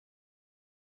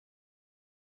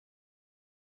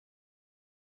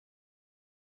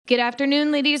Good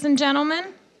afternoon, ladies and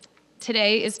gentlemen.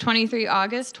 Today is 23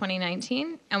 August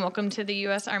 2019, and welcome to the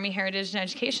U.S. Army Heritage and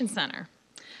Education Center.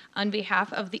 On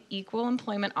behalf of the Equal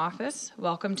Employment Office,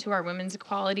 welcome to our Women's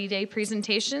Equality Day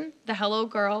presentation, The Hello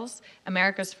Girls,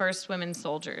 America's First Women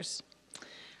Soldiers.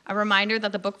 A reminder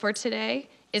that the book for today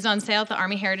is on sale at the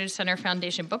Army Heritage Center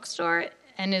Foundation bookstore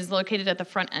and is located at the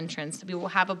front entrance. We will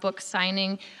have a book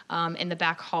signing in the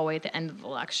back hallway at the end of the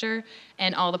lecture,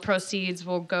 and all the proceeds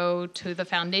will go to the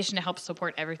foundation to help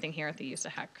support everything here at the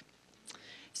USAHEC.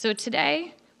 So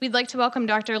today, we'd like to welcome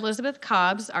Dr. Elizabeth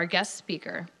Cobbs, our guest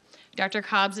speaker. Dr.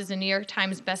 Cobbs is a New York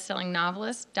Times bestselling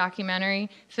novelist, documentary,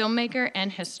 filmmaker,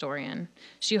 and historian.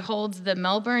 She holds the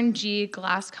Melbern G.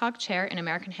 Glasscock Chair in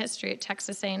American History at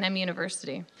Texas A&M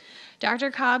University.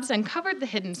 Dr. Cobbs uncovered the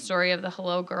hidden story of the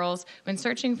Hello Girls when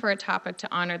searching for a topic to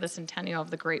honor the centennial of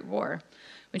the Great War.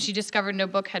 When she discovered no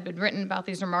book had been written about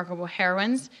these remarkable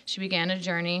heroines, she began a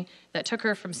journey that took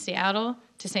her from Seattle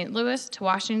to St. Louis to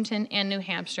Washington and New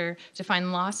Hampshire to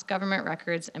find lost government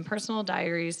records and personal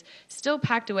diaries still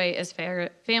packed away as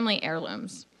family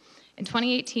heirlooms. In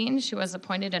 2018, she was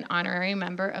appointed an honorary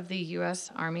member of the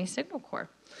U.S. Army Signal Corps.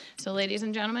 So ladies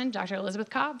and gentlemen, Dr. Elizabeth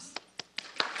Cobbs.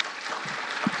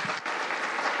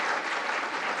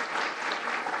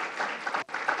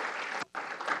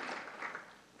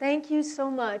 Thank you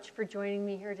so much for joining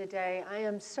me here today. I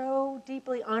am so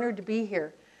deeply honored to be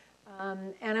here.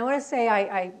 And I want to say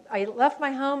I left my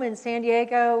home in San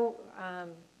Diego,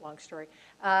 long story,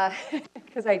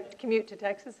 because I commute to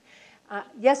Texas,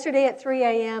 yesterday at 3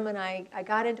 a.m. and I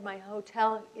got into my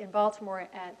hotel in Baltimore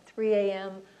at 3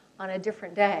 a.m. on a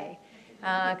different day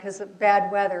because of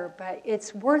bad weather. But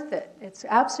it's worth it. It's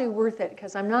absolutely worth it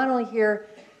because I'm not only here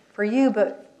for you,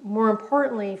 but more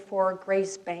importantly, for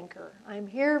Grace Banker. I'm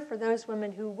here for those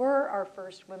women who were our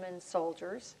first women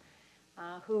soldiers,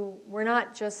 who were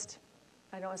not just,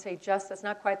 I don't want to say just, that's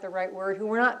not quite the right word, who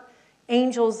were not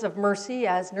angels of mercy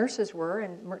as nurses were,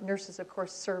 and nurses, of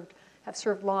course, have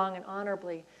served long and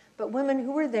honorably, but women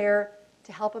who were there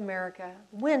to help America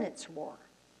win its war,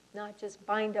 not just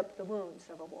bind up the wounds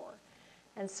of a war.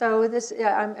 And so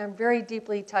I'm very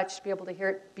deeply touched to be able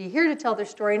to be here to tell their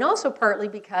story, and also partly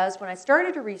because when I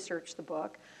started to research the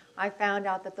book, I found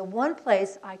out that the one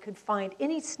place I could find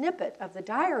any snippet of the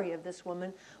diary of this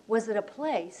woman was at a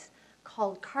place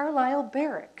called Carlisle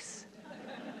Barracks.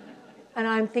 And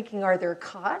I'm thinking, are there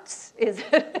cots? Is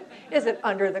it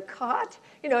under the cot?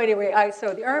 Anyway,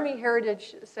 so the Army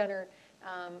Heritage Center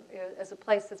is a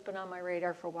place that's been on my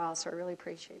radar for a while, so I really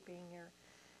appreciate being here.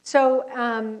 So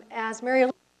as Mary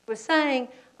was saying,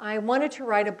 I wanted to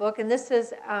write a book, and this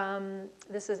is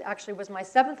actually was my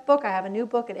 7th book. I have a new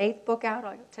book, an 8th book out.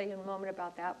 I'll tell you in a moment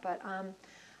about that. But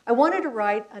I wanted to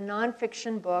write a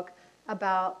nonfiction book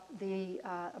about the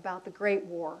Great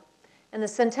War. And the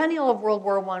centennial of World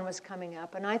War I was coming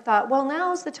up, and I thought, well,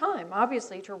 now is the time,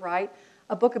 obviously, to write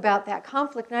a book about that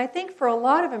conflict. And I think for a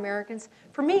lot of Americans,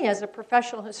 for me as a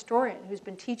professional historian who's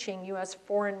been teaching U.S.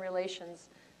 foreign relations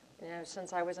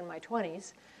since I was in my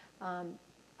 20s,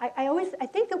 I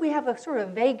think that we have a sort of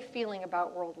vague feeling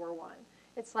about World War I.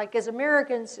 It's like, as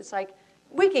Americans, it's like,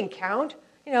 we can count,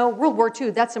 World War II,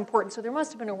 that's important, so there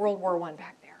must have been a World War I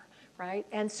back there, right?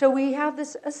 And so we have a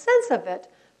sense of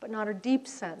it, but not a deep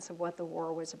sense of what the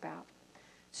war was about.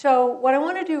 So what I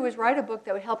want to do is write a book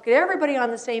that would help get everybody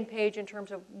on the same page in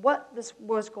terms of what this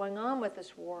was going on with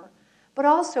this war, but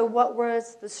also what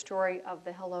was the story of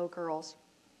the Hello Girls.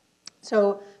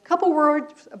 So a couple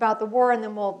words about the war, and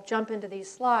then we'll jump into these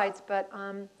slides. But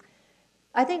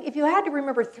I think if you had to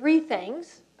remember 3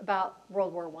 things about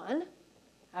World War I,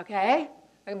 okay,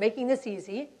 I'm making this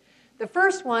easy. The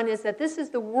first one is that this is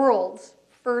the world's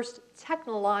first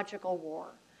technological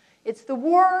war. It's the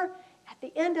war at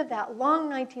the end of that long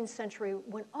 19th century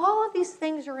when all of these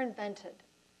things are invented,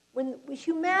 when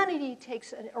humanity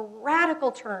takes a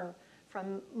radical turn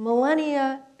from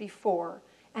millennia before.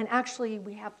 And actually,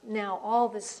 we have now all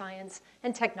this science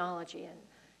and technology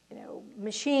and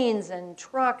machines and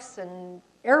trucks and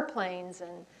airplanes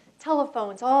and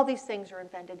telephones. All these things are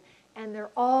invented, and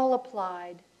they're all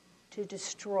applied to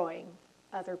destroying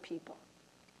other people.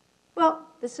 Well,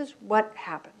 this is what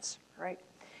happens, right?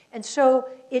 And so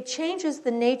it changes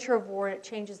the nature of war, and it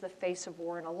changes the face of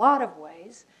war in a lot of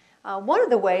ways. One of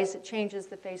the ways it changes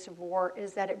the face of war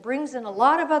is that it brings in a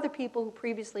lot of other people who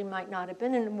previously might not have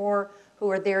been in war, who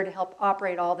are there to help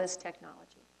operate all this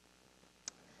technology.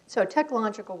 So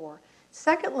technological war.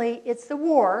 Secondly, it's the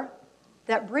war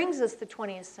that brings us the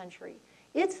 20th century.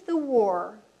 It's the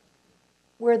war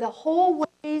where the whole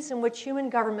ways in which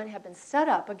human government have been set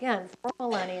up, again, for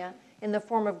millennia, in the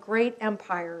form of great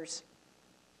empires,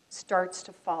 starts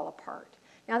to fall apart.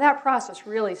 Now that process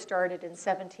really started in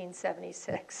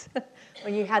 1776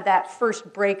 when you had that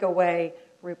first breakaway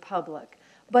republic.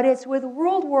 But it's with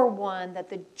World War I that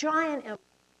the giant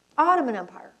Ottoman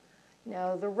Empire,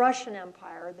 the Russian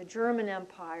Empire, the German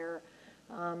Empire,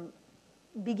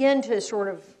 begin to sort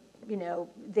of,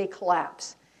 they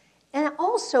collapse. And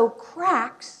also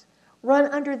cracks run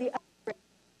under the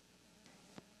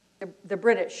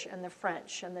British and the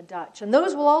French and the Dutch. And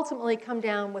those will ultimately come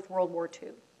down with World War II.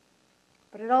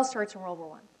 But it all starts in World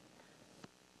War I.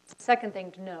 The second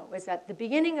thing to know is that the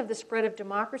beginning of the spread of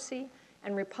democracy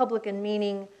and republican,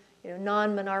 meaning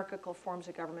non-monarchical forms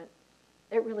of government,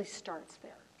 it really starts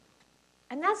there.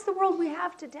 And that's the world we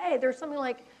have today. There's something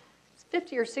like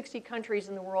 50 or 60 countries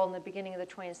in the world in the beginning of the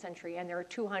 20th century, and there are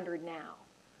 200 now.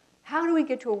 How do we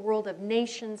get to a world of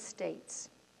nation states?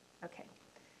 Okay.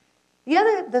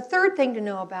 The third thing to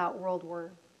know about World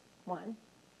War I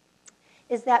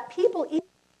is that people, even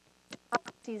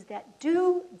democracies that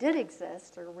did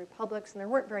exist, or republics, and there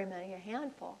weren't very many, a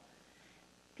handful,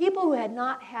 people who had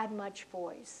not had much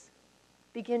voice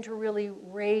begin to really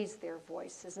raise their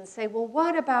voices and say, well,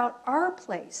 what about our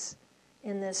place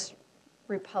in this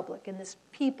republic, in this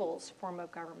people's form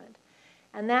of government?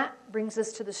 And that brings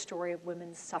us to the story of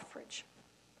women's suffrage,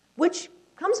 which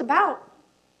comes about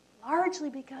largely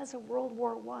because of World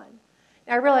War I.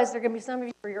 Now, I realize there are going to be some of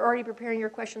you who are already preparing your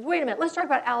questions. Wait a minute, let's talk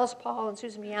about Alice Paul and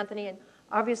Susan B. Anthony, and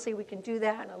obviously we can do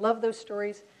that, and I love those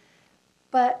stories.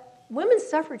 But women's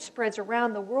suffrage spreads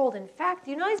around the world. In fact,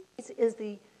 the United States is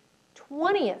the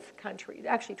 20th country,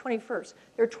 actually 21st.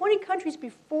 There are 20 countries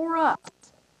before us.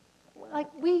 Like,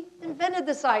 we invented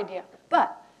this idea,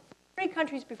 but 20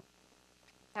 countries before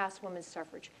us passed women's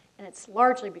suffrage, and it's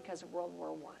largely because of World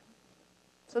War I.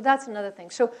 So that's another thing.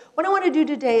 So what I want to do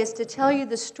today is to tell you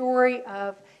the story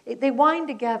of, they wind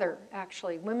together,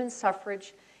 actually, women's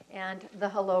suffrage and the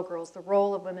Hello Girls, the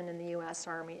role of women in the U.S.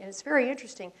 Army. And it's very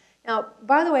interesting. Now,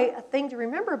 by the way, a thing to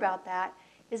remember about that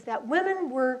is that women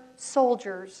were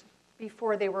soldiers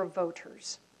before they were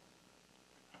voters.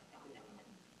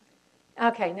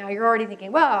 Okay, now you're already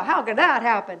thinking, well, how could that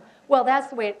happen? Well, that's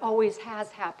the way it always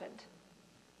has happened.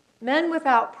 Men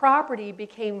without property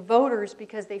became voters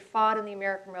because they fought in the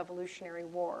American Revolutionary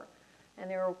War. And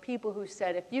there were people who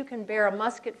said, if you can bear a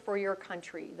musket for your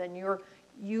country, then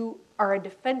you are a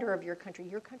defender of your country.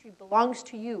 Your country belongs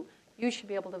to you. You should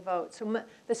be able to vote. So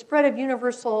the spread of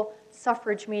universal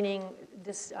suffrage, meaning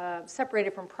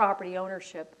separated from property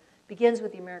ownership, begins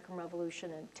with the American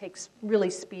Revolution and really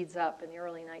speeds up in the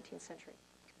early 19th century.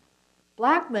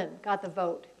 Black men got the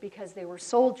vote because they were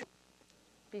soldiers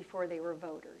before they were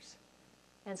voters.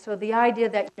 And so the idea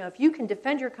that if you can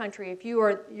defend your country, if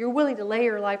you're willing to lay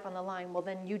your life on the line, well,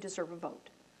 then you deserve a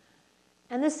vote.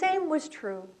 And the same was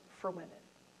true for women.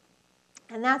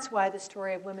 And that's why the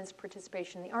story of women's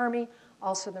participation in the Army,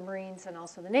 also the Marines, and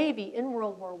also the Navy in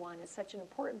World War I is such an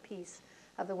important piece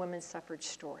of the women's suffrage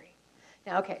story.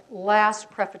 Now, okay, last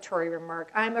prefatory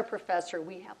remark. I'm a professor.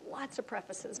 We have lots of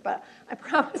prefaces, but I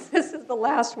promise this is the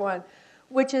last one,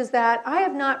 which is that I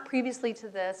have not previously to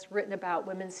this written about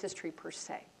women's history per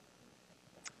se.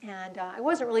 And I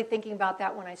wasn't really thinking about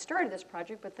that when I started this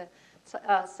project, but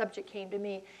the subject came to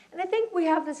me. And I think we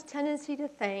have this tendency to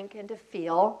think and to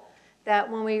feel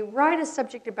that when we write a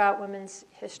subject about women's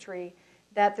history,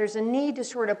 that there's a need to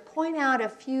sort of point out a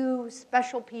few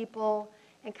special people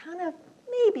and kind of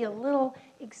maybe a little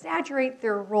exaggerate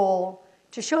their role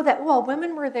to show that, well,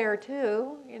 women were there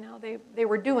too. They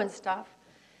were doing stuff.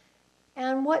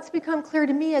 And what's become clear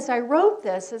to me as I wrote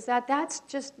this is that that's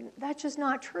just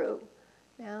not true.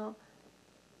 Now,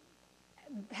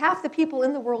 half the people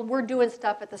in the world were doing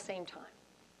stuff at the same time.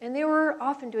 And they were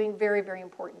often doing very, very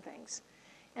important things.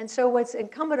 And so what's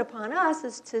incumbent upon us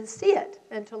is to see it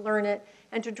and to learn it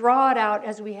and to draw it out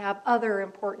as we have other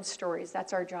important stories.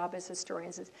 That's our job as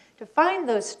historians, is to find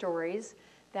those stories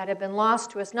that have been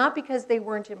lost to us, not because they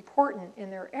weren't important in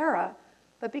their era,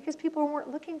 but because people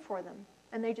weren't looking for them.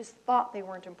 And they just thought they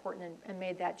weren't important and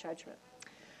made that judgment.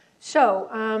 So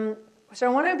I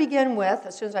want to begin with,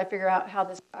 as soon as I figure out how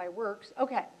this guy works.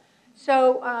 Okay,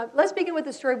 so let's begin with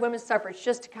the story of women's suffrage,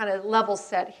 just to kind of level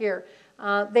set here.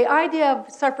 The idea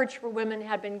of suffrage for women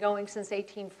had been going since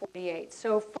 1848.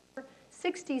 So for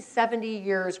 60, 70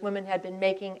 years, women had been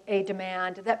making a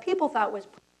demand that people thought was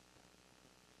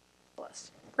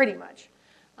pretty much.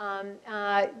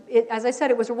 As I said,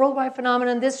 it was a worldwide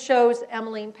phenomenon. This shows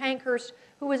Emmeline Pankhurst,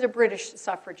 who was a British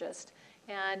suffragist,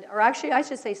 or actually I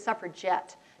should say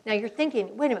suffragette. Now you're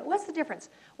thinking, wait a minute, what's the difference?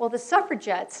 Well, the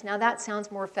suffragettes, now that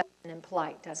sounds more feminine and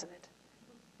polite, doesn't it?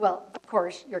 Well, of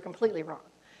course, you're completely wrong.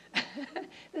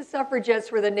 the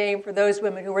suffragettes were the name for those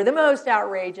women who were the most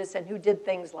outrageous and who did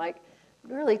things like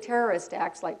really terrorist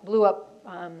acts, like blew up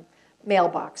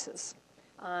mailboxes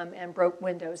and broke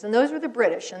windows. And those were the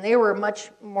British, and they were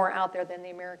much more out there than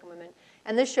the American women.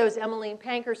 And this shows Emmeline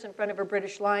Pankhurst in front of a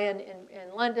British lion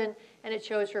in London, and it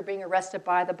shows her being arrested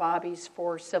by the Bobbies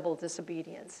for civil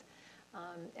disobedience.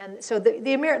 And so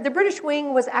the British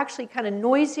wing was actually kind of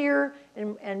noisier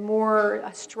and more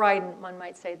strident, one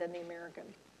might say, than the American.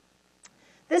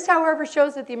 This, however,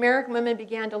 shows that the American women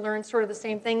began to learn sort of the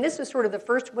same thing. This was sort of the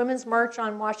first women's march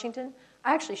on Washington.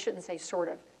 I actually shouldn't say sort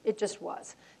of. It just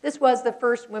was. This was the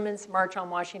first women's march on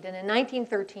Washington in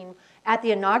 1913 at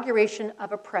the inauguration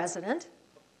of a president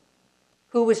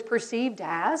who was perceived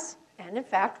as, and in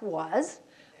fact was,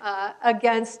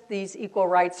 against these equal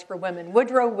rights for women.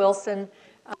 Woodrow Wilson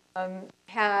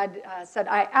had said,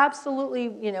 I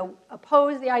absolutely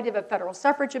oppose the idea of a federal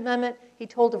suffrage amendment. He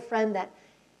told a friend that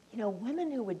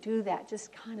women who would do that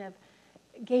just kind of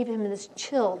gave him this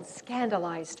chilled,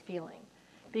 scandalized feeling,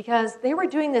 because they were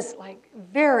doing this like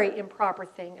very improper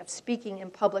thing of speaking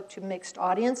in public to mixed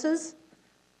audiences.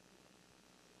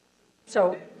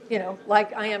 So,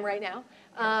 like I am right now.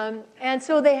 And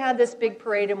so they had this big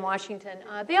parade in Washington.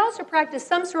 They also practiced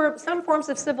some forms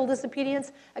of civil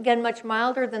disobedience, again, much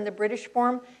milder than the British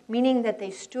form, meaning that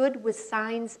they stood with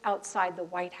signs outside the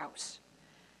White House.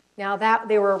 Now,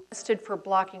 they were arrested for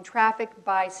blocking traffic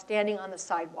by standing on the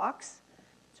sidewalks.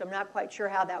 So I'm not quite sure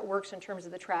how that works in terms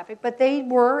of the traffic. But they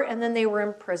were, and then they were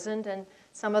imprisoned, and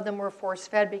some of them were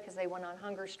force-fed because they went on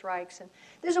hunger strikes. And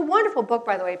there's a wonderful book,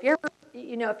 by the way. If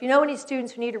you know any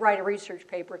students who need to write a research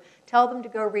paper, tell them to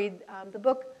go read the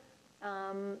book.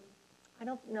 I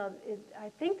don't know. I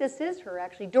think this is her,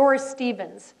 actually, Doris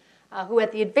Stevens, who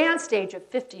at the advanced age of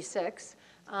 56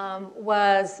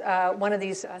 was one of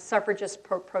these suffragist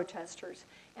protesters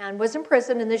and was in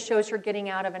prison. And this shows her getting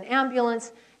out of an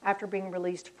ambulance after being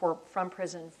released from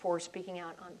prison for speaking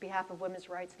out on behalf of women's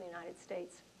rights in the United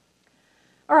States.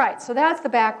 All right, so that's the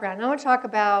background. Now I want to talk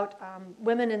about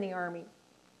women in the Army.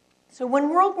 So when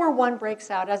World War I breaks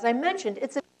out, as I mentioned,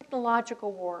 it's a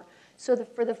technological war. So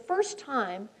for the first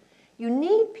time, you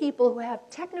need people who have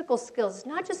technical skills. It's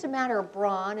not just a matter of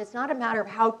brawn. It's not a matter of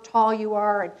how tall you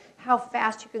are and how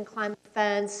fast you can climb a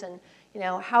fence and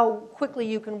how quickly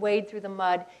you can wade through the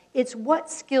mud. It's what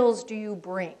skills do you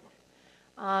bring?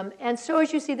 And so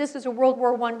as you see, this is a World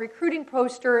War I recruiting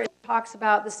poster. It talks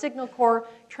about the Signal Corps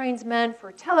trains men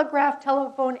for telegraph,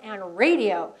 telephone, and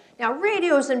radio. Now,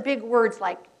 radio's in big words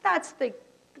like, that's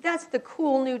the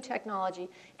cool new technology.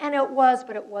 And it was,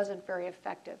 but it wasn't very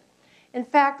effective. In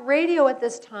fact, radio at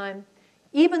this time,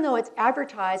 even though it's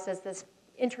advertised as this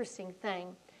interesting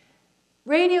thing,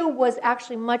 radio was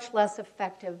actually much less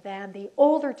effective than the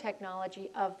older technology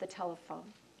of the telephone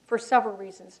for several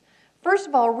reasons. First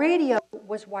of all, radio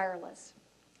was wireless,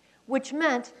 which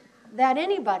meant that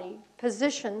anybody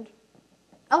positioned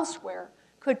elsewhere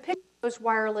could pick those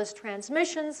wireless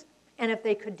transmissions, and if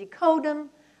they could decode them,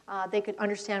 they could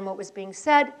understand what was being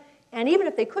said. And even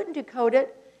if they couldn't decode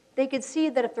it, they could see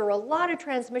that if there were a lot of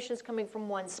transmissions coming from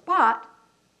one spot,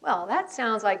 well, that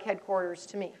sounds like headquarters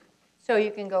to me. So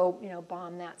you can go,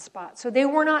 bomb that spot. So they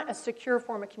were not a secure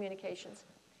form of communications.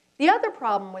 The other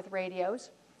problem with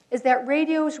radios is that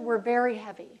radios were very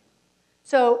heavy.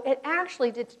 So it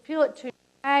actually, to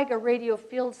drag a radio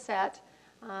field set,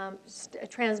 a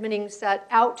transmitting set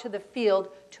out to the field,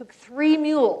 took 3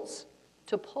 mules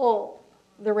to pull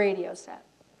the radio set.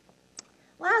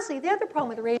 Lastly, the other problem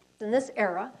with the radios in this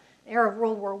era, the era of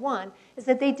World War I, is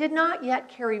that they did not yet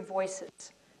carry voices.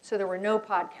 So there were no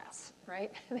podcasts,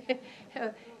 right?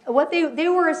 They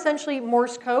were essentially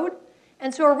Morse code.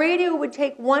 And so a radio would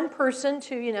take one person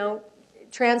to,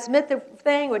 transmit the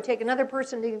thing, would take another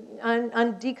person to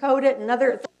undecode it,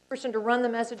 another person to run the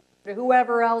message to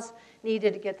whoever else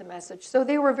needed to get the message. So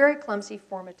they were a very clumsy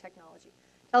form of technology.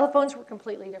 Telephones were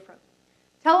completely different.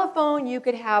 Telephone, you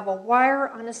could have a wire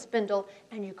on a spindle,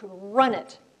 and you could run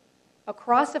it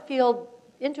across a field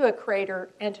into a crater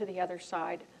and to the other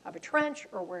side of a trench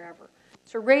or wherever.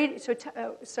 So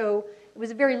it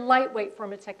was a very lightweight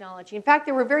form of technology. In fact,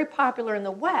 they were very popular in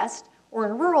the West or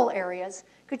in rural areas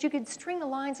because you could string the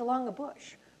lines along a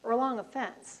bush or along a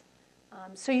fence.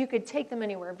 So you could take them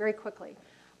anywhere very quickly.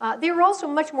 They were also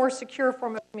a much more secure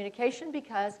form of communication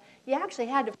because you actually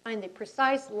had to find the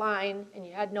precise line, and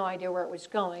you had no idea where it was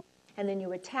going. And then you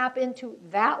would tap into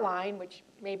that line, which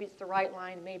maybe it's the right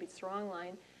line, maybe it's the wrong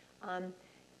line.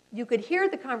 You could hear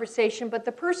the conversation, but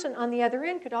the person on the other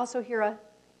end could also hear a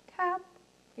tap.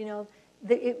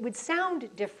 It would sound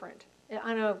different.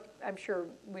 I know, I'm sure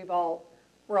we're all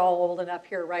old enough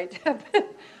here, right?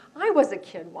 I was a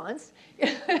kid once.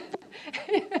 I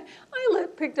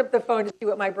picked up the phone to see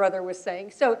what my brother was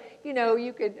saying. So,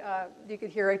 you could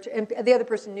hear it, and the other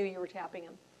person knew you were tapping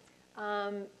him.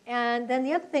 And then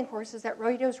the other thing, of course, is that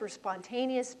radios were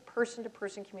spontaneous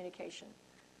person-to-person communication.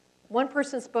 One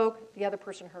person spoke, the other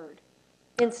person heard.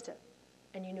 Instant.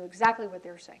 And you knew exactly what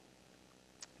they were saying.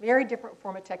 Very different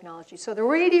form of technology. So the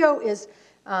radio is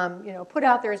put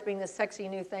out there as being this sexy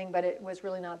new thing, but it was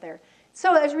really not there.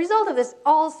 So as a result of this,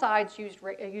 all sides used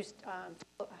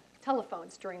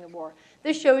telephones during the war.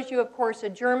 This shows you, of course, a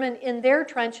German in their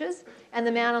trenches, and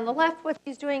the man on the left, what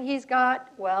he's doing, he's got,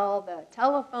 well, the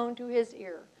telephone to his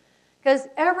ear. Because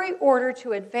every order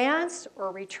to advance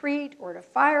or retreat or to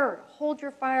fire or to hold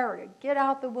your fire or to get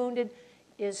out the wounded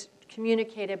is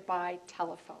communicated by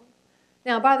telephone.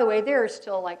 Now, by the way, there are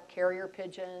still like carrier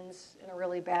pigeons in a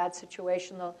really bad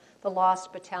situation. The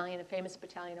Lost Battalion, a famous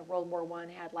battalion of World War I,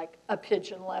 had like a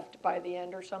pigeon left by the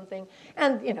end or something.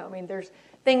 And, there's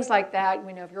things like that,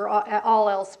 if all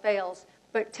else fails.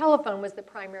 But telephone was the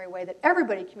primary way that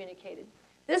everybody communicated.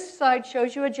 This slide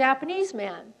shows you a Japanese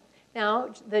man. Now,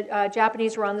 the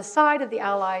Japanese were on the side of the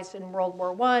Allies in World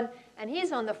War I, and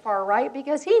he's on the far right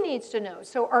because he needs to know.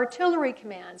 So artillery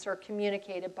commands are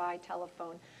communicated by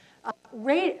telephone.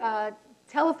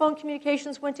 Telephone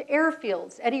communications went to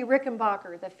airfields. Eddie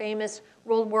Rickenbacker, the famous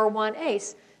World War I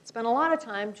ace, spent a lot of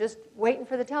time just waiting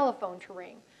for the telephone to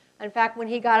ring. In fact, when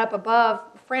he got up above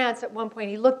France at one point,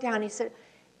 he looked down and he said,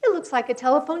 "It looks like a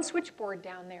telephone switchboard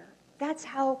down there." That's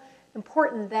how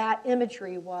important that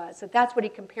imagery was. That's what he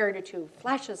compared it to,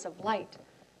 flashes of light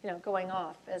going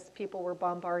off as people were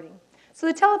bombarding. So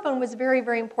the telephone was very,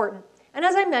 very important. And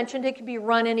as I mentioned, it could be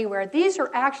run anywhere. These are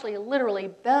actually literally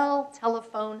Bell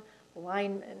telephone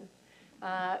linemen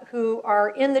who are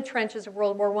in the trenches of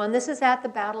World War I. This is at the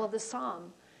Battle of the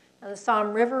Somme. Now, the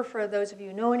Somme River, for those of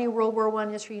you who know any World War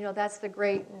I history, that's the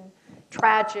great and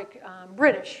tragic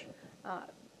British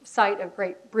site of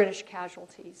great British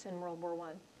casualties in World War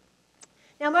I.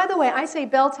 Now, by the way, I say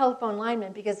Bell telephone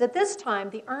linemen because at this time,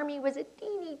 the Army was a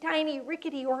teeny, tiny,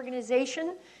 rickety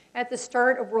organization at the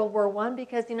start of World War I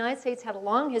because the United States had a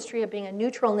long history of being a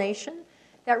neutral nation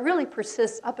that really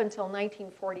persists up until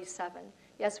 1947.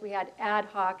 Yes, we had ad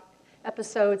hoc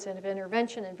episodes of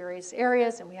intervention in various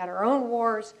areas, and we had our own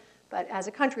wars, but as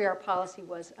a country, our policy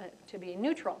was to be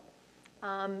neutral.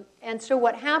 And so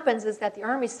what happens is that the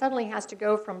Army suddenly has to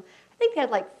go from, I think they had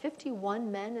like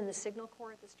 51 men in the Signal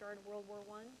Corps at the start of World War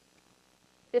I.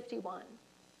 51.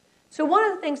 So one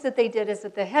of the things that they did is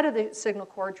that the head of the Signal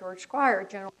Corps, General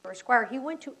George Squire, he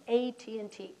went to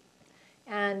AT&T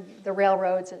and the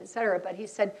railroads, et cetera. But he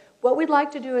said, what we'd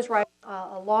like to do is write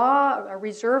a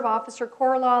reserve officer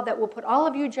corps law that will put all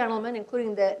of you gentlemen,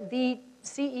 including the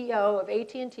CEO of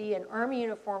AT&T in Army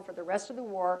uniform for the rest of the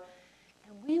war,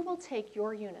 and we will take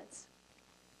your units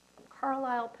from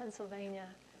Carlisle, Pennsylvania,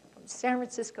 from San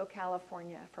Francisco,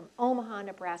 California, from Omaha,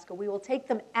 Nebraska. We will take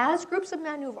them as groups of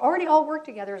men who've already all worked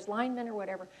together as linemen or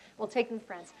whatever. We'll take them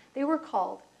friends. They were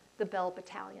called the Bell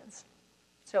Battalions.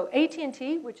 So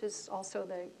AT&T, which is also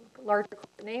the larger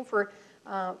name for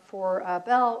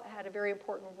Bell, had a very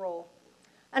important role.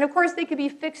 And of course, they could be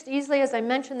fixed easily. As I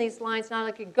mentioned, these lines not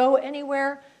only could go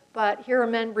anywhere, but here are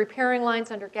men repairing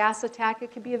lines under gas attack.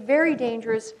 It could be a very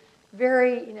dangerous,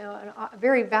 very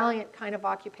valiant kind of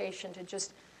occupation to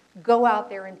just go out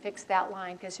there and fix that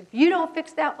line. Because if you don't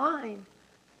fix that line,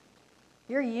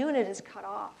 your unit is cut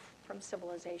off from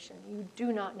civilization. You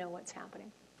do not know what's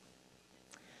happening.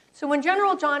 So when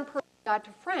General John Pershing got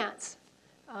to France,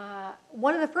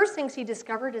 one of the first things he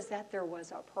discovered is that there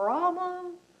was a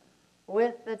problem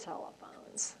with the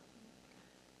telephones.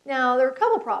 Now, there are a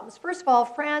couple problems. First of all,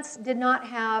 France did not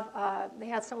have, they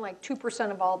had something like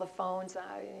 2% of all the phones.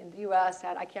 In the US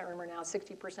had, I can't remember now,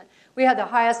 60%. We had the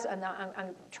highest, and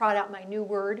I'm trot out my new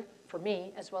word for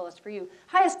me as well as for you,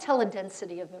 highest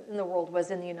teledensity in the world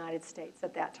was in the United States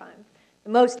at that time.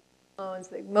 The most phones,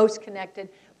 the most connected,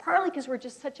 partly because we're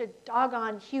just such a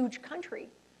doggone huge country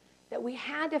that we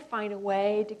had to find a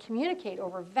way to communicate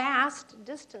over vast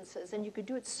distances, and you could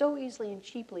do it so easily and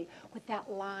cheaply with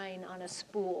that line on a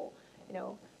spool,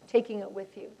 taking it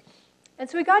with you. And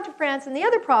so we got to France, and the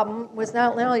other problem was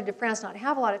not only did France not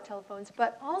have a lot of telephones,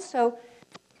 but also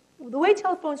the way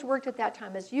telephones worked at that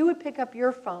time is you would pick up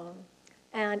your phone,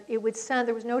 and it would send,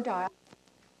 there was no dial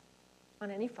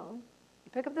on any phone.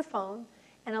 You pick up the phone,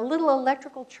 and a little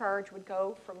electrical charge would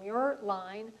go from your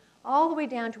line all the way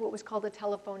down to what was called a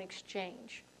telephone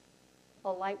exchange.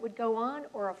 A light would go on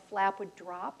or a flap would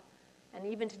drop. And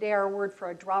even today, our word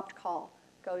for a dropped call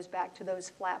goes back to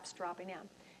those flaps dropping down.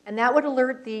 And that would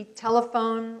alert the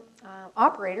telephone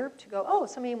operator to go, oh,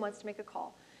 somebody wants to make a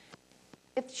call.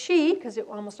 if she, because it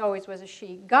almost always was a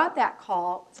she, got that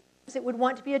call, it would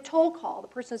want to be a toll call. The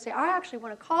person would say, I actually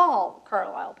want to call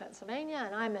Carlisle, Pennsylvania,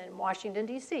 and I'm in Washington,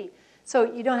 D.C.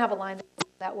 So you don't have a line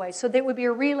that way. So there would be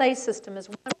a relay system as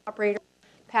one operator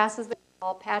passes the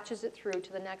call, patches it through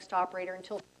to the next operator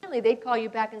until finally they'd call you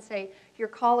back and say, your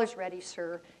call is ready,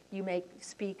 sir. You may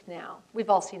speak now. We've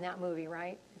all seen that movie,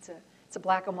 right? It's a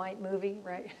black and white movie,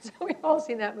 right? So we've all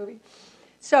seen that movie.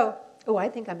 So, oh, I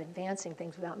think I'm advancing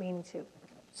things without meaning to.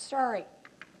 Sorry.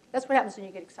 That's what happens when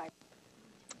you get excited.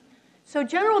 So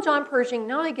General John Pershing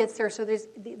not only gets there, so there's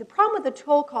the problem with the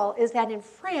toll call is that in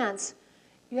France,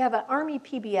 you have an Army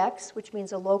PBX, which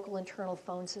means a local internal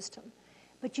phone system.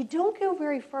 But you don't go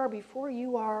very far before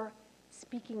you are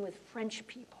speaking with French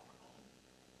people.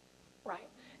 Right.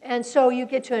 And so you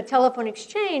get to a telephone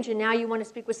exchange, and now you want to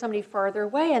speak with somebody farther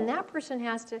away, and that person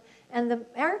has to, and the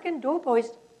American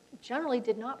doughboys generally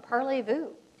did not parlez-vous.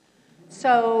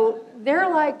 So they're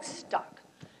like stuck.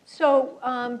 So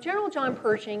General John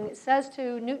Pershing says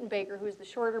to Newton Baker, who's the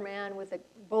shorter man with a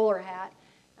bowler hat,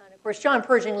 and of course John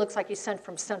Pershing looks like he's sent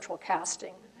from Central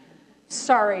Casting.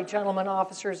 Sorry, gentlemen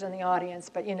officers in the audience,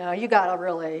 but you got to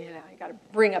really, you got to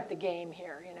bring up the game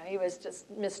here. He was just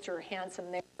Mr.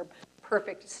 Handsome there,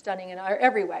 perfect, stunning in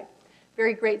every way.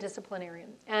 Very great disciplinarian.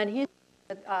 And he's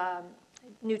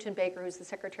Newton Baker, who's the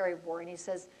Secretary of War, and he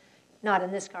says, not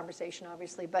in this conversation,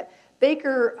 obviously, but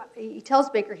he tells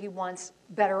Baker he wants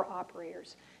better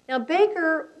operators. Now,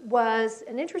 Baker was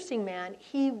an interesting man.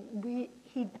 He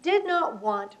did not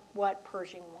want what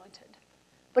Pershing wanted.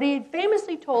 But he had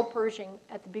famously told Pershing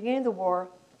at the beginning of the war,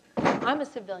 I'm a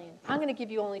civilian. I'm going to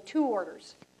give you only 2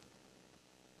 orders.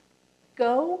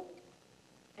 Go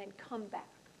and come back.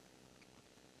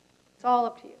 It's all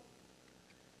up to you.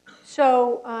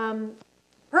 So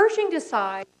Pershing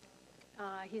decides,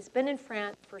 he's been in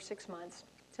France for 6 months.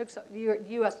 It took the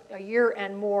U.S. a year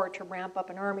and more to ramp up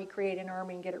an army, create an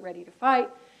army, and get it ready to fight.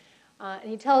 And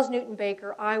he tells Newton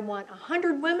Baker, I want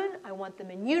 100 women. I want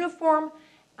them in uniform.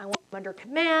 I want them under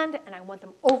command. And I want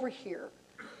them over here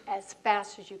as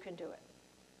fast as you can do it.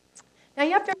 Now,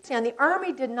 you have to understand, the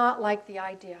Army did not like the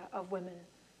idea of women,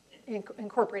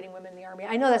 incorporating women in the Army.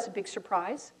 I know that's a big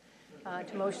surprise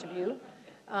to most of you.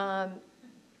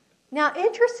 Now,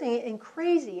 interesting and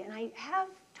crazy, and I have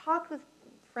talked with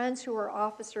friends who are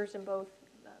officers in both,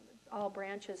 all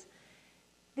branches.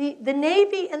 The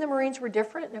Navy and the Marines were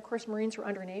different, and of course, Marines were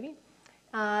under Navy.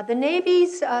 The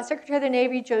Navy's Secretary of the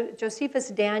Navy, Josephus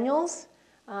Daniels,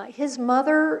 his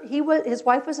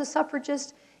wife was a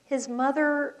suffragist. His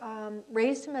mother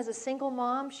raised him as a single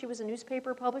mom. She was a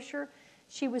newspaper publisher.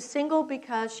 She was single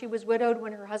because she was widowed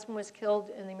when her husband was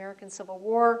killed in the American Civil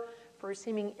War for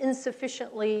seeming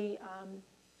insufficiently,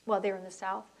 they were in the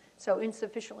South, so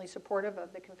insufficiently supportive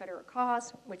of the Confederate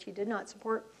cause, which he did not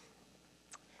support.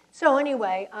 So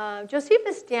anyway,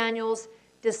 Josephus Daniels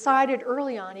decided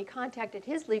early on, he contacted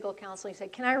his legal counsel. He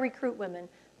said, can I recruit women?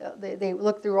 They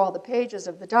looked through all the pages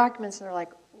of the documents, and they're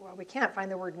like, well, we can't find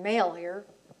the word male here.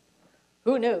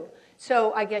 Who knew?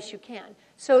 So I guess you can.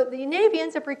 So the Navy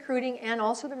ends up recruiting, and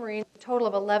also the Marines, a total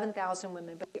of 11,000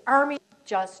 women. But the Army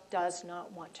just does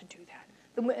not want to do that.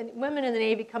 The women in the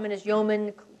Navy come in as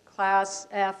yeoman, class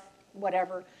F,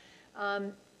 whatever.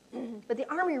 But the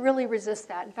Army really resists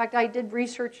that. In fact, I did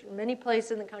research in many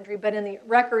places in the country, but in the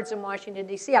records in Washington,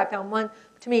 D.C., I found one,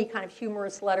 to me, kind of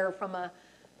humorous letter from a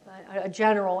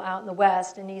general out in the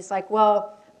West. And he's like,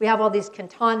 well, we have all these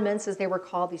cantonments, as they were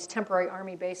called, these temporary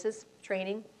Army bases,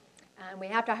 training. And we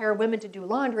have to hire women to do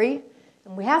laundry.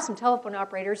 And we have some telephone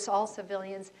operators, all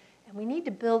civilians. And we need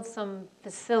to build some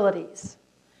facilities.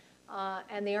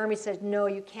 And the Army said, no,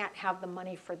 you can't have the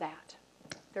money for that.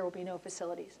 There will be no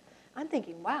facilities. I'm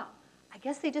thinking, wow, I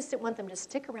guess they just didn't want them to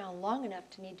stick around long enough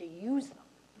to need to use them,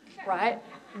 right?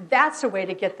 That's a way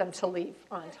to get them to leave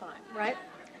on time, right?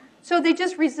 So they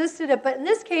just resisted it. But in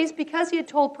this case, because he had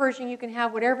told Pershing, you can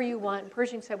have whatever you want, and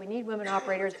Pershing said, we need women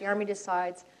operators, the Army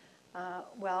decides,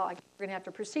 well, I guess we're going to have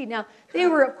to proceed. Now, they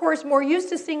were, of course, more used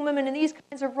to seeing women in these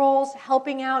kinds of roles,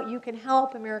 helping out. You can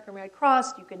help, American Red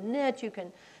Cross, you can knit, you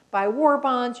can buy war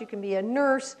bonds, you can be a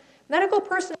nurse. Medical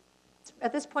personnel,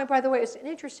 at this point, by the way, it's an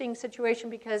interesting situation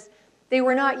because they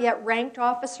were not yet ranked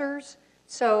officers.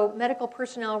 So medical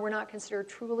personnel were not considered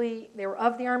truly, they were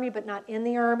of the Army, but not in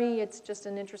the Army. It's just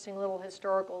an interesting little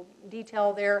historical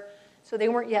detail there. So they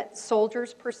weren't yet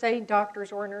soldiers, per se,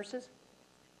 doctors or nurses.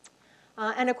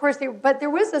 And of course, but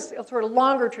there was this sort of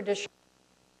longer tradition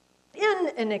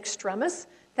in an extremis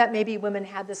that maybe women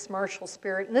had this martial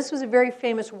spirit. And this was a very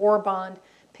famous war bond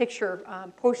picture,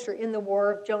 poster in the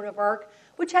war of Joan of Arc,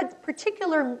 which had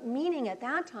particular meaning at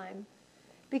that time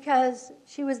because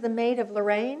she was the Maid of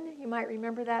Lorraine. You might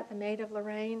remember that, the Maid of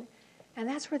Lorraine. And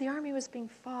that's where the army was being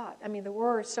fought. I mean, the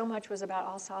war so much was about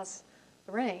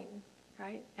Alsace-Lorraine,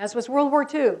 right? As was World War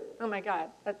II. Oh, my God.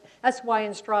 That's why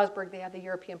in Strasbourg they had the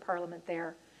European Parliament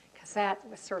there, because that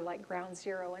was sort of like ground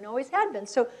zero and always had been.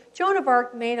 So Joan of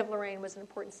Arc, Maid of Lorraine, was an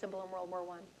important symbol in World War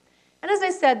I. And as I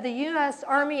said, the U.S.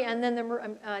 Army and then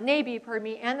the Navy,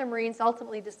 and the Marines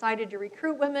ultimately decided to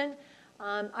recruit women.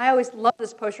 I always love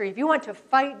this poster. If you want to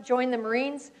fight, join the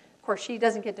Marines. Of course, she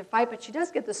doesn't get to fight, but she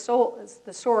does get the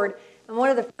sword. And one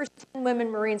of the first 10 women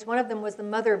Marines, one of them was the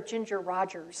mother of Ginger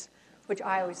Rogers, which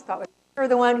I always thought was her,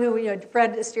 the one who,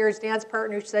 Fred Astaire's dance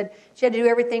partner, who said she had to do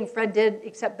everything Fred did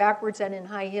except backwards and in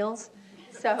high heels.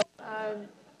 So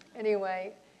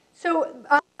anyway, so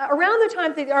around the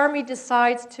time that the Army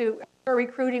decides to start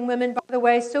recruiting women, by the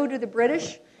way, so do the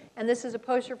British. And this is a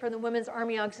poster from the Women's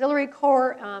Army Auxiliary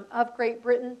Corps of Great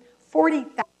Britain.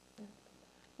 40,000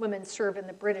 women serve in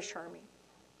the British Army.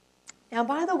 Now,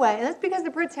 by the way, and that's because the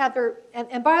Brits have their,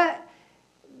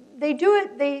 they do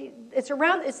it,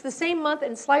 it's the same month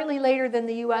and slightly later than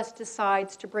the U.S.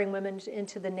 decides to bring women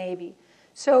into the Navy.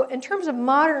 So in terms of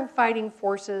modern fighting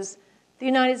forces, the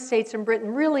United States and Britain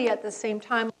really at the same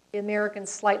time, the Americans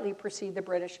slightly precede the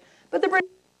British. But the British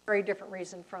have a very different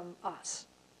reason from us.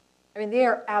 I mean, they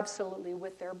are absolutely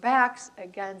with their backs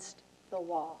against the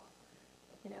wall.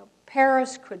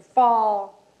 Paris could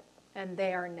fall, and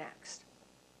they are next.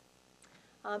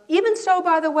 Even so,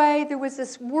 by the way, there was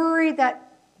this worry that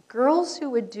girls who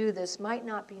would do this might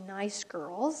not be nice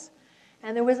girls.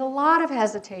 And there was a lot of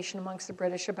hesitation amongst the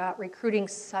British about recruiting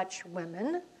such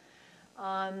women.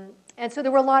 And so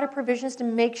there were a lot of provisions to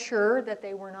make sure that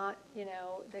they were not,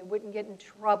 they wouldn't get in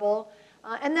trouble.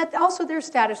 And that also their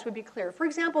status would be clear. For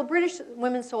example, British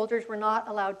women soldiers were not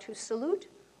allowed to salute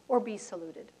or be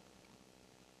saluted,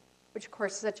 which of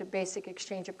course is such a basic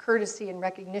exchange of courtesy and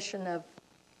recognition of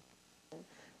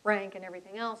rank and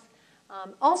everything else.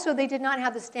 Also, they did not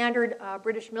have the standard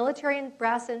British military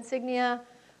brass insignia,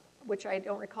 which I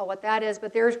don't recall what that is,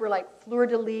 but theirs were like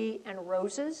fleur-de-lis and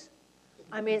roses.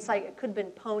 I mean, it's like it could have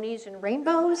been ponies and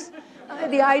rainbows.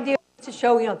 The idea was to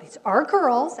show, these are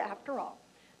girls after all.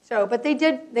 So, but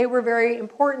they were very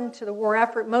important to the war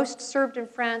effort. Most served in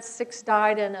France, 6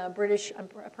 died in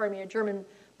a German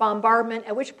bombardment,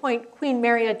 at which point Queen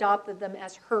Mary adopted them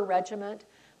as her regiment,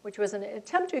 which was an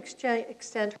attempt to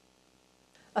extend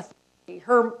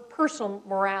her personal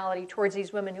morality towards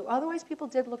these women who otherwise people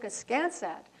did look askance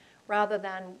at, rather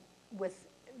than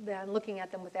looking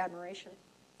at them with admiration.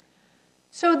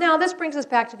 So now this brings us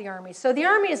back to the Army. So the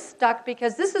Army is stuck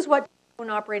because this is what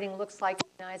telephone operating looks like in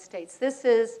the United States. This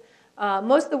is,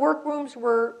 most of the workrooms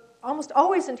were almost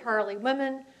always entirely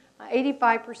women.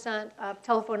 85% of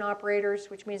telephone operators,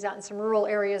 which means out in some rural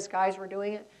areas, guys were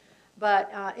doing it.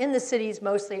 But in the cities,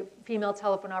 mostly female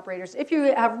telephone operators. If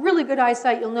you have really good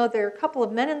eyesight, you'll know there are a couple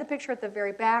of men in the picture at the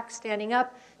very back standing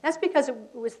up. That's because it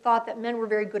was thought that men were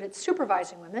very good at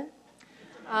supervising women.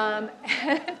 And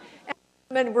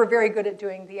men were very good at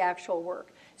doing the actual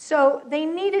work. So they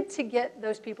needed to get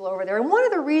those people over there. And one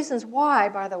of the reasons why,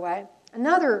 by the way,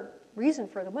 another reason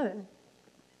for the women,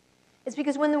 is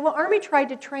because when the Army tried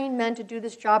to train men to do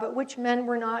this job, at which men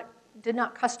did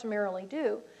not customarily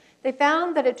do, they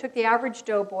found that it took the average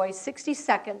doughboy 60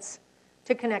 seconds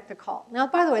to connect the call. Now,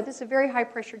 by the way, this is a very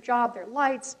high-pressure job. There are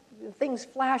lights, things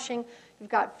flashing. You've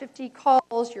got 50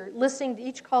 calls. You're listening to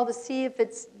each call to see if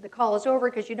the call is over,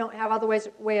 because you don't have other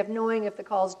way of knowing if the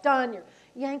call is done. You're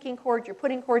yanking cords. You're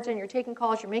putting cords in. You're taking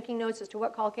calls. You're making notes as to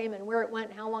what call came and where it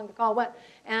went and how long the call went.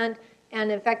 And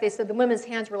in fact, they said the women's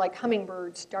hands were like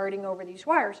hummingbirds darting over these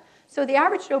wires. So the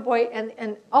average doughboy,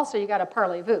 and also you got a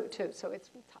parlez-vous, too, so it's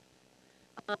tough.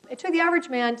 It took the average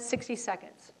man 60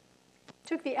 seconds. It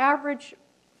took the average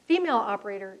female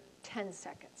operator 10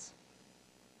 seconds.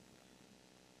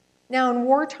 Now, in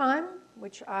wartime,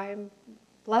 which I'm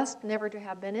blessed never to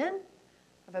have been in,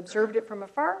 I've observed it from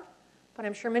afar, but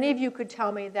I'm sure many of you could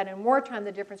tell me that in wartime,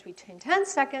 the difference between 10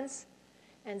 seconds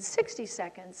and 60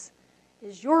 seconds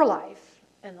is your life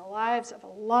and the lives of a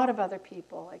lot of other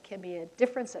people. It can be a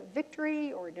difference of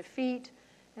victory or defeat,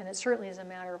 and it certainly is a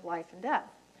matter of life and death.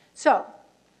 So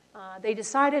they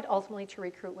decided ultimately to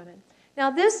recruit women. Now,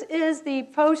 this is the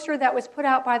poster that was put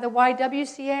out by the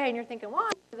YWCA, and you're thinking, why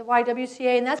the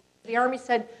YWCA? And that's the Army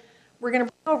said, we're going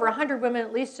to bring over 100 women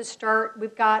at least to start.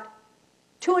 We've got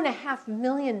 2.5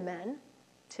 million men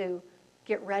to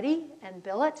get ready and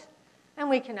billet, and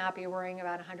we cannot be worrying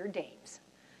about 100 dames.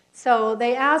 So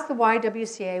they asked the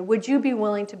YWCA, would you be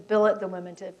willing to billet the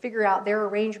women to figure out their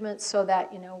arrangements so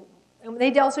that, and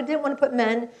they also didn't want to put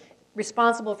men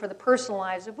responsible for the personal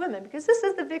lives of women, because this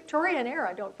is the Victorian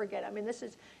era, don't forget. I mean, this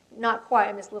is not quite,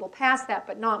 I mean, it's a little past that,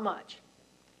 but not much.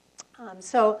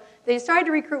 So they decided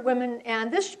to recruit women,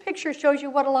 and this picture shows you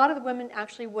what a lot of the women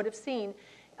actually would have seen.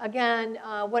 Again,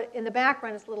 what in the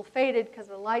background is a little faded because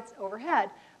of the lights overhead,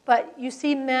 but you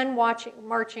see men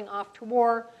marching off to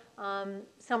war.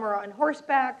 Some are on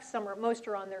horseback, most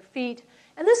are on their feet,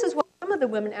 and this is what some of the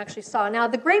women actually saw. Now,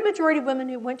 the great majority of women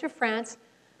who went to France,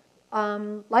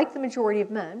 like the majority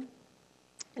of men,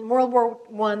 in World War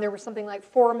I, there were something like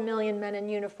 4 million men in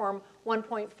uniform,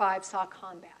 1.5 saw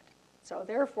combat. So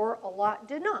therefore, a lot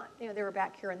did not. You know, they were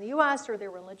back here in the US, or they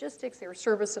were in logistics, they were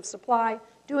service of supply,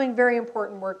 doing very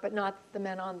important work, but not the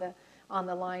men on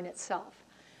the line itself.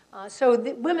 So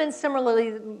the women,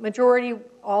 similarly, the majority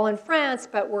all in France,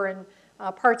 but were in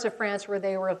parts of France where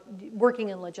they were working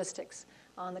in logistics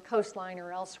on the coastline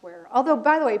or elsewhere. Although,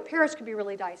 by the way, Paris could be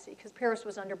really dicey, because Paris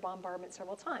was under bombardment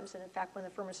several times. And in fact, when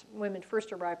the women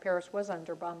first arrived, Paris was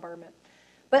under bombardment.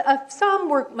 But some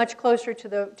were much closer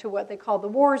to what they called the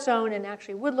war zone, and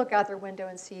actually would look out their window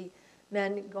and see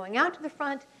men going out to the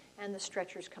front and the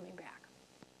stretchers coming back.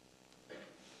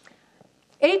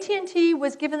 AT&T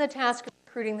was given the task of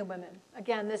recruiting the women.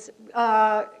 Again, this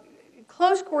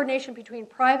close coordination between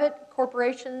private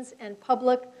corporations and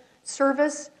public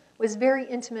service was very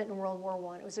intimate in World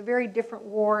War I. It was a very different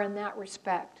war in that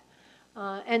respect.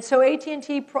 And so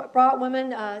AT&T brought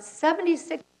women,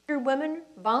 7,600 women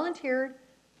volunteered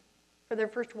for their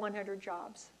first 100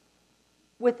 jobs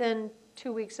within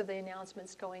 2 weeks of the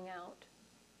announcements going out.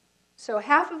 So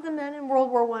half of the men in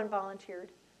World War I volunteered,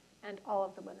 and all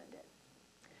of the women did.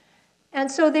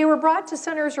 And so they were brought to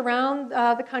centers around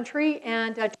the country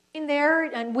and trained there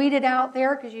and weeded out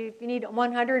there, because if you need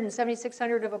 100 and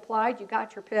 7,600 have applied, you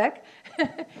got your pick.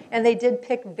 And they did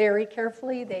pick very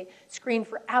carefully. They screened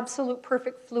for absolute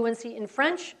perfect fluency in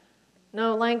French.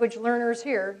 No language learners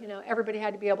here. You know, everybody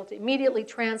had to be able to immediately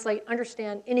translate,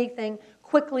 understand anything,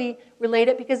 quickly relate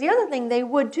it. Because the other thing they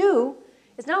would do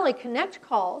is not only connect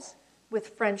calls with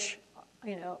French,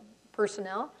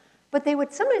 personnel, but they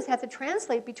would sometimes have to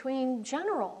translate between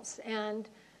generals and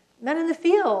men in the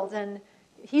field, and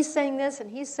he's saying this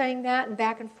and he's saying that, and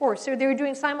back and forth. So they were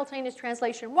doing simultaneous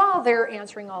translation while they're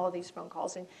answering all of these phone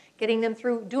calls and getting them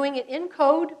through, doing it in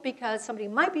code because somebody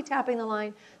might be tapping the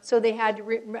line, so they had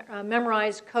to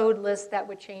memorize code lists that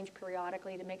would change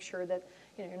periodically to make sure that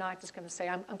you're not just going to say,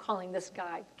 I'm calling this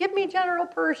guy. Give me General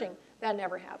Pershing. That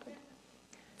never happened.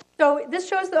 So this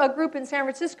shows a group in San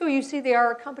Francisco. You see they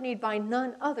are accompanied by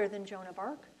none other than Joan of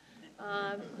Arc,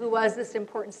 who was this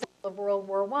important symbol of World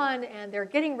War I, and they're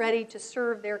getting ready to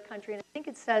serve their country. And I think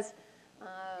it says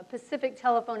Pacific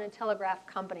Telephone and Telegraph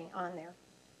Company on there.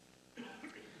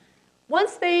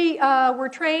 Once they were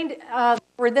trained,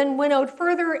 were then winnowed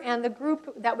further, and the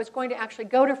group that was going to actually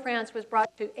go to France was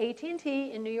brought to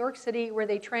AT&T in New York City, where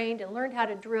they trained and learned how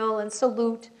to drill and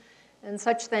salute and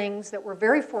such things that were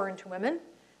very foreign to women,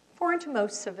 foreign to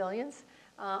most civilians.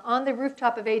 On the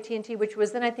rooftop of AT&T, which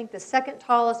was then I think the second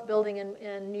tallest building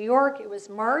in New York. It was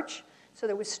March, so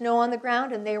there was snow on the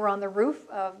ground, and they were on the roof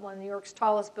of one of New York's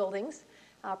tallest buildings,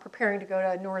 preparing to go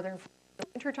to northern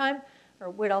wintertime, or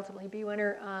would ultimately be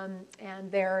winter,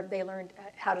 and there they learned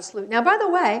how to salute. Now, by the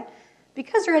way,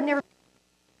 because there had never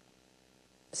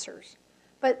been officers,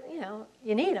 but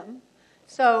you need them.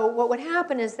 So what would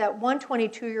happen is that one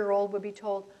 22-year-old would be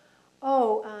told,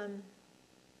 oh,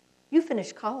 you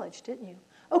finished college, didn't you?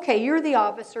 Okay, you're the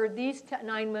officer. These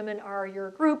 9 women are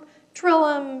your group. Drill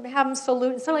them, have them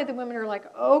salute. And suddenly the women are like,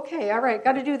 okay, all right,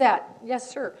 got to do that. Yes,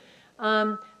 sir.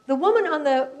 The woman on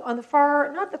the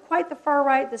far, not quite the far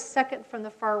right, the second from the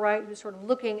far right, who's sort of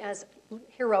looking as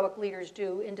heroic leaders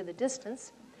do into the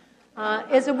distance,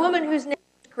 is a woman whose name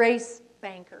is Grace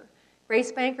Banker.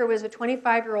 Grace Banker was a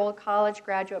 25-year-old college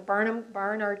graduate,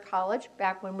 Barnard College,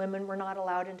 back when women were not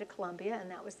allowed into Columbia,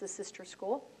 and that was the sister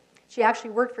school. She actually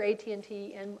worked for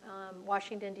AT&T in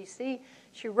Washington, D.C.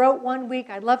 She wrote one week,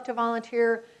 I'd love to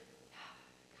volunteer.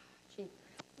 She,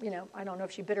 I don't know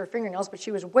if she bit her fingernails, but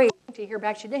she was waiting to hear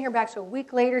back. She didn't hear back, so a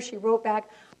week later she wrote back,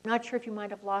 I'm not sure if you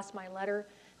might have lost my letter.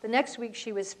 The next week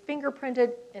she was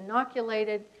fingerprinted,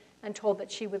 inoculated, and told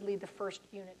that she would lead the first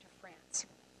unit to France.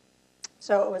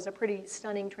 So it was a pretty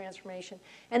stunning transformation.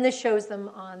 And this shows them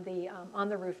on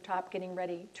the rooftop getting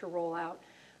ready to roll out.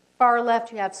 Far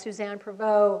left, you have Suzanne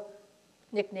Prevost,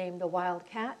 nicknamed the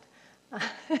Wildcat.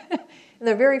 In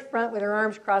the very front with her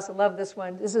arms crossed, I love this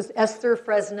one. This is Esther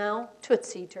Fresnel,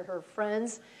 Tootsie to her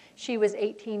friends. She was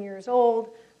 18 years old,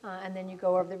 and then you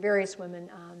go over the various women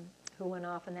who went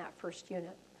off in that first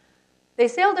unit. They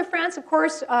sailed to France, of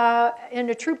course, in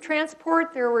a troop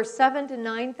transport. There were 7,000 to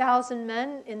 9,000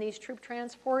 men in these troop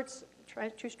transports.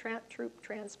 Troop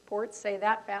transports, say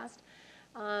that fast.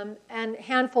 And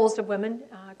handfuls of women,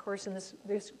 of course, in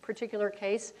this particular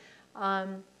case.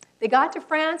 They got to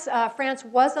France. France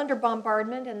was under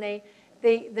bombardment, and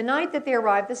the night that they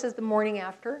arrived, this is the morning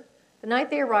after, the night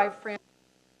they arrived, France,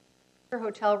 their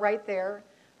hotel right there.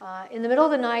 In the middle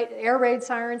of the night, air raid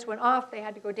sirens went off. They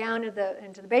had to go down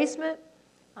into the basement.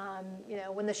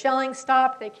 When the shelling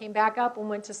stopped, they came back up and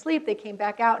went to sleep. They came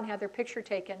back out and had their picture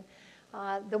taken.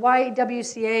 The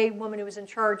YWCA woman who was in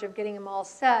charge of getting them all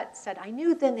set said, I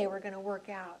knew then they were going to work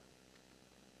out.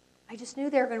 I just knew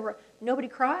they were going to work. Nobody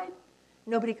cried.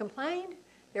 Nobody complained.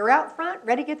 They were out front,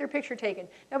 ready to get their picture taken.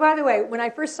 Now, by the way, when I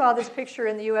first saw this picture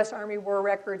in the U.S. Army War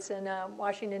Records in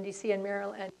Washington, D.C. and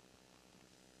Maryland, it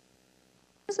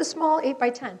was a small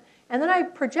 8x10. And then I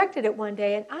projected it one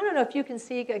day, and I don't know if you can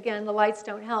see, again, the lights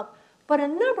don't help, but a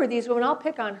number of these women, I'll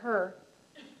pick on her.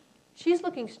 She's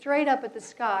looking straight up at the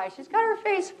sky. She's got her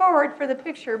face forward for the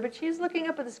picture, but she's looking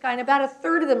up at the sky, and about a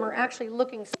third of them are actually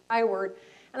looking skyward,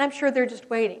 and I'm sure they're just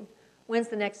waiting. When's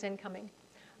the next incoming?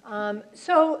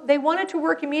 So they wanted to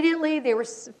work immediately. They were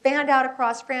fanned out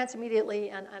across France immediately,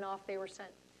 and off they were sent.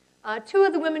 Two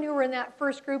of the women who were in that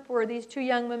first group were these two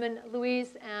young women,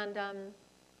 Louise and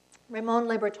Raymond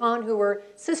Le Breton, who were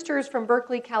sisters from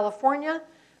Berkeley, California.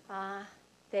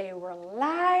 They were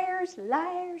liars,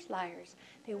 liars, liars.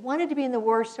 They wanted to be in the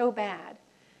war so bad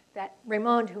that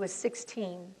Raymond, who was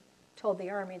 16, told the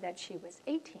Army that she was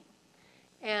 18.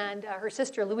 And her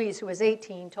sister, Louise, who was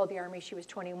 18, told the Army she was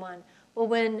 21. Well,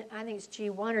 when, I think it's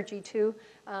G1 or G2,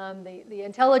 the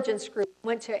intelligence group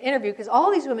went to interview, because all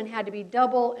these women had to be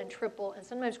double and triple and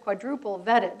sometimes quadruple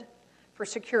vetted for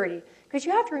security. Because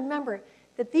you have to remember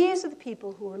that these are the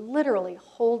people who are literally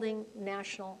holding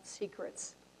national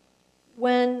secrets.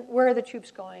 Where are the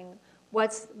troops going?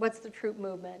 What's the troop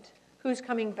movement? Who's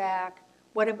coming back?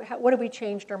 What have we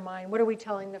changed our mind? What are we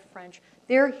telling the French?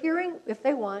 They're hearing, if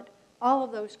they want, all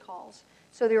of those calls.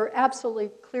 So they were absolutely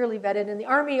clearly vetted. And the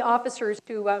Army officers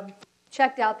who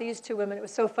checked out these two women, it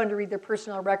was so fun to read their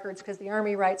personnel records, because the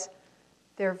Army writes,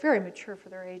 they're very mature for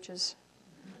their ages.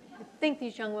 I think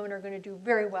these young women are going to do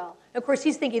very well. And of course,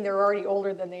 he's thinking they're already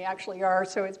older than they actually are,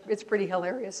 so it's pretty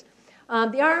hilarious.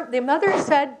 The mother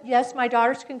said, yes, my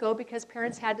daughters can go, because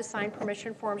parents had to sign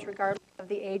permission forms regardless of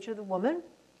the age of the woman.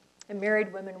 And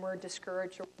married women were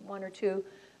discouraged, or one or two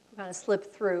kind of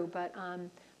slipped through. But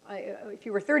if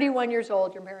you were 31 years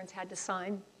old, your parents had to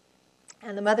sign.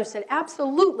 And the mother said,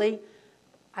 absolutely,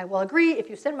 I will agree if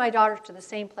you send my daughters to the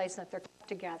same place and that they're kept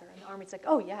together. And the Army's like,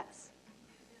 oh, yes.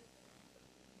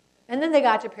 And then they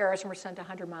got to Paris and were sent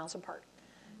 100 miles apart.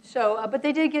 So, but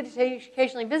they did get to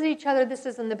occasionally visit each other. This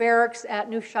is in the barracks at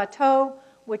Neufchâteau,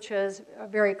 which is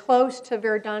very close to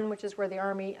Verdun, which is where the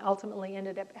Army ultimately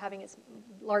ended up having its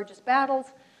largest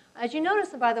battles. As you notice,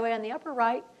 by the way, on the upper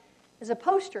right is a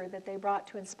poster that they brought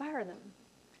to inspire them.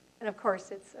 And of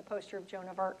course, it's a poster of Joan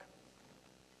of Arc.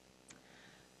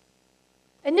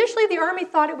 Initially, the Army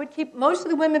thought it would keep most of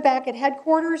the women back at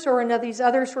headquarters or in these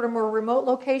other sort of more remote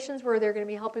locations where they're going to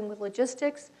be helping with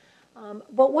logistics.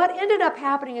 But what ended up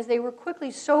happening is they were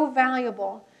quickly so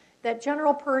valuable that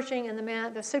General Pershing and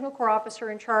the Signal Corps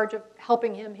officer in charge of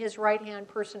helping him, his right-hand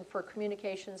person for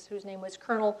communications, whose name was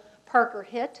Colonel Parker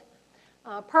Hitt.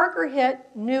 Parker Hitt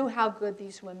knew how good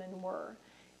these women were.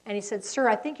 And he said, sir,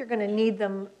 I think you're going to need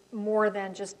them more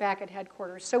than just back at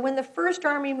headquarters. So when the First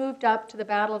Army moved up to the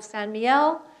Battle of St.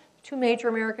 Mihiel, two major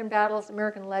American battles,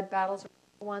 American-led battles,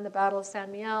 one, the Battle of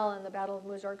St. Mihiel and the Battle of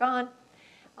Meuse-Argonne,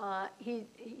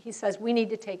 he says, we need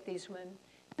to take these women.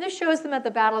 And this shows them at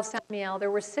the Battle of St. Mihiel.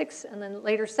 There were 6 and then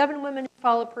later 7 women who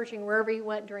followed Pershing wherever he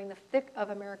went during the thick of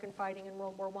American fighting in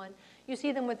World War I. You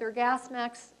see them with their gas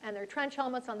masks and their trench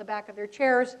helmets on the back of their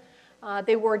chairs.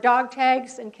 They wore dog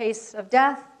tags in case of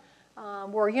death,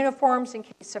 wore uniforms in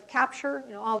case of capture,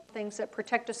 all the things that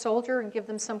protect a soldier and give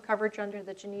them some coverage under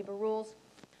the Geneva rules.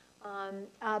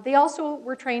 They also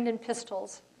were trained in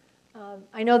pistols.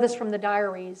 I know this from the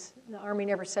diaries. The Army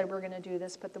never said we're going to do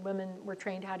this, but the women were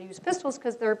trained how to use pistols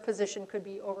because their position could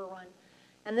be overrun.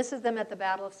 And this is them at the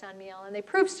Battle of St. Mihiel. And they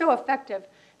proved so effective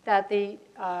that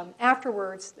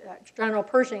afterwards, General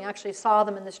Pershing actually saw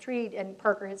them in the street, and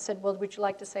Parker had said, well, would you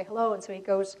like to say hello? And so he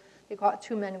goes,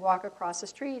 2 men walk across the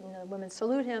street, and the women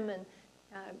salute him, and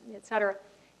et cetera.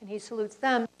 And he salutes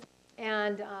them.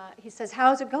 And he says,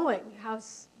 how's it going?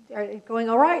 Are it going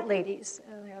all right, ladies?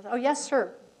 And they go, oh, yes,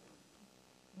 sir.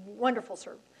 Wonderful,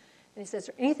 sir. And he says, is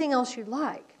there anything else you'd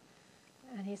like?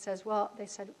 And he says, well, they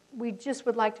said, we just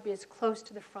would like to be as close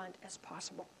to the front as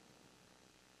possible.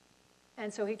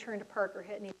 And so he turned to Parker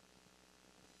Whitney.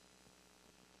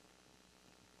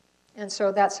 And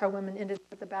so that's how women ended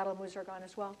up at the Battle of Muzargan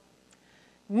as well.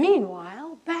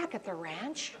 Meanwhile, back at the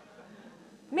ranch,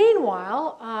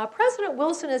 President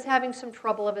Wilson is having some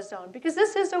trouble of his own because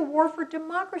this is a war for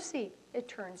democracy, it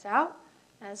turns out.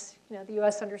 As the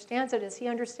U.S. understands it, as he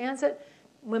understands it,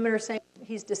 women are saying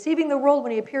he's deceiving the world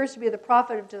when he appears to be the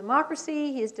prophet of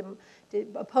democracy. He is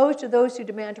opposed to those who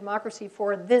demand democracy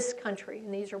for this country.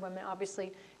 And these are women,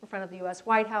 obviously, in front of the U.S.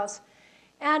 White House.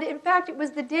 And in fact, it was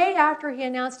the day after he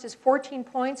announced his 14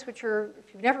 points, which are,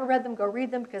 if you've never read them, go read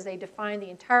them, because they define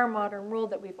the entire modern world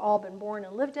that we've all been born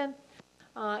and lived in.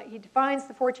 He defines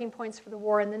the 14 points for the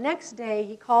war. And the next day,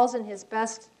 he calls in his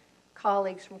best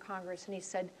colleagues from Congress, and he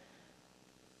said,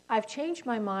 I've changed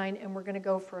my mind, and we're going to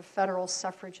go for a federal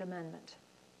suffrage amendment.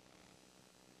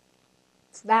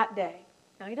 It's that day.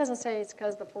 Now, he doesn't say it's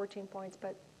because of the 14 points,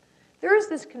 but there is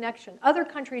this connection. Other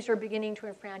countries are beginning to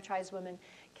enfranchise women.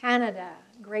 Canada,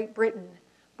 Great Britain.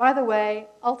 By the way,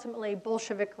 ultimately,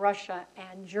 Bolshevik Russia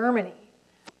and Germany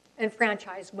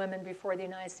enfranchised women before the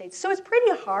United States. So it's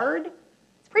pretty hard.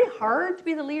 It's pretty hard to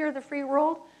be the leader of the free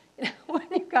world when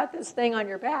you've got this thing on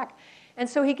your back. And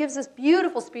so he gives this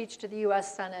beautiful speech to the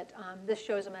U.S. Senate. This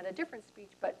shows him at a different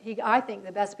speech, but I think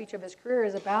the best speech of his career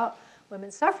is about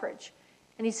women's suffrage.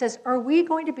 And he says, are we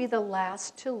going to be the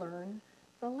last to learn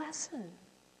the lesson?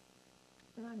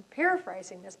 And I'm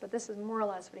paraphrasing this, but this is more or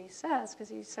less what he says, because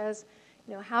he says,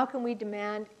 how can we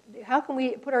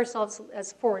put ourselves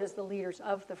forward as the leaders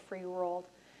of the free world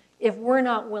if we're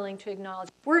not willing to acknowledge,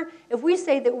 if we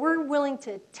say that we're willing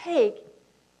to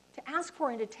ask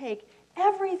for and to take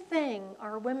everything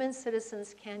our women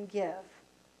citizens can give,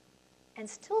 and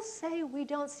still say we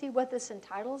don't see what this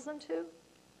entitles them to?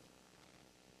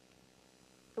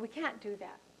 But we can't do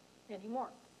that anymore.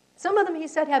 Some of them, he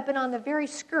said, have been on the very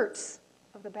skirts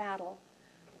of the battle.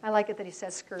 I like it that he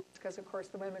says skirts, because, of course,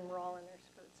 the women were all in their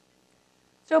skirts.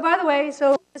 So, by the way,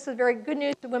 this is very good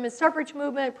news. The women's suffrage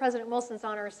movement, President Wilson's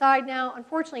on our side now.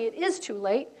 Unfortunately, it is too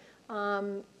late.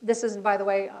 This isn't, by the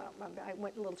way, I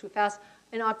went a little too fast.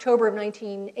 In October of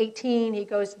 1918, he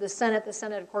goes to the Senate. The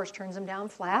Senate, of course, turns him down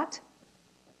flat.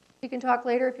 You can talk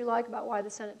later, if you like, about why the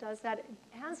Senate does that. It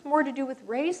has more to do with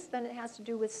race than it has to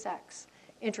do with sex,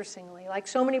 interestingly. Like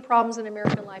so many problems in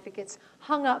American life, it gets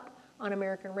hung up on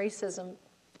American racism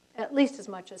at least as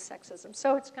much as sexism.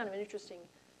 So it's kind of an interesting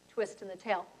twist in the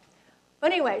tale.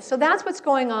 But anyway, so that's what's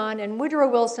going on. And Woodrow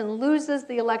Wilson loses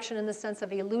the election in the sense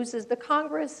of he loses the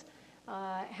Congress.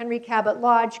 Henry Cabot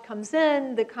Lodge comes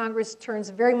in. The Congress turns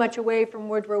very much away from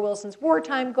Woodrow Wilson's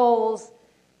wartime goals.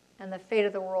 And the fate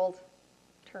of the world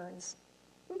turns,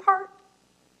 in part,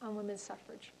 on women's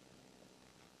suffrage.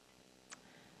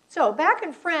 So back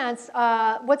in France,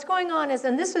 what's going on is,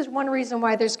 and this is one reason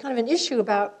why there's kind of an issue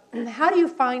about how do you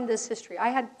find this history? I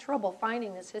had trouble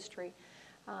finding this history.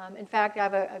 In fact, I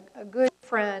have a good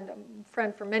friend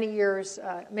for many years,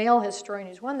 a male historian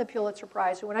who's won the Pulitzer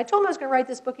Prize, who when I told him I was going to write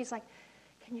this book, he's like,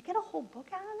 can you get a whole book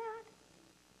out of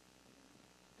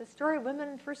that? The story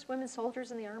of first women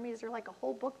soldiers in the Army, is there like a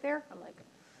whole book there? I'm like,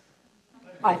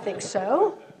 I think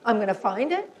so. I'm going to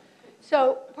find it.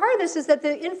 So part of this is that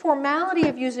the informality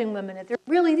of using women,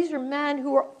 these are men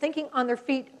who are thinking on their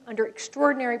feet under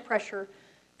extraordinary pressure,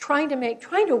 trying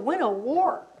to win a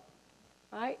war,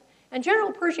 right? And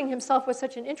General Pershing himself was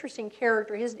such an interesting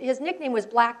character. His nickname was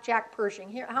Black Jack Pershing.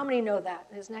 Here, how many know that?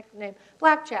 His nickname,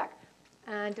 Black Jack.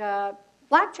 And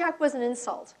Black Jack was an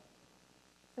insult.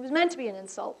 It was meant to be an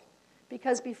insult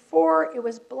because before it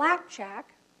was Black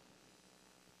Jack,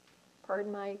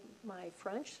 pardon my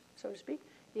French, so to speak,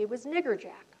 it was Nigger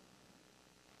Jack.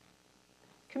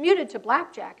 Commuted to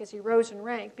Black Jack as he rose in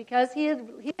rank because he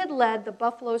had led the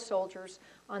Buffalo Soldiers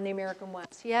on the American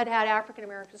West. He had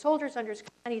African-American soldiers under his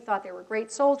command. He thought they were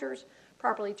great soldiers,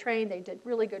 properly trained. They did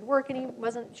really good work, and he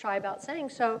wasn't shy about saying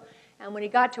so. And when he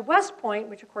got to West Point,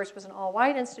 which, of course, was an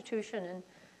all-white institution, and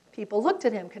people looked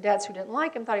at him, cadets who didn't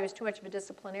like him, thought he was too much of a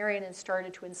disciplinarian, and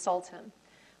started to insult him.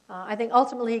 I think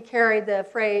ultimately he carried the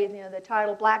phrase, the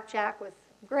title Black Jack with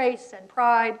grace and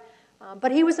pride.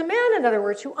 But he was a man, in other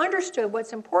words, who understood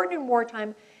what's important in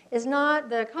wartime is not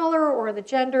the color or the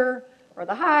gender or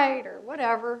the height or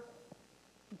whatever,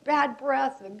 bad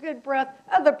breath, the good breath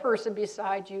of the person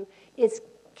beside you. It's,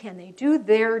 can they do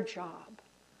their job?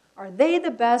 Are they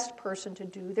the best person to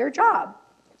do their job?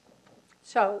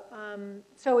 So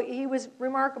he was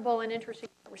remarkable and interesting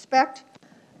in that respect.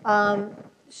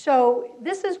 So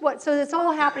it's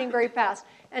all happening very fast.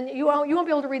 And you won't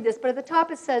be able to read this, but at the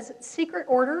top it says secret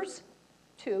orders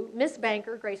to Miss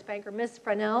Banker, Grace Banker, Miss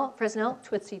Fresnel,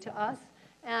 Tootsie to us,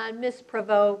 and Miss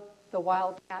Prevost, the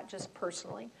Wildcat, just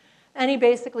personally. And he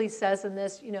basically says in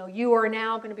this, you are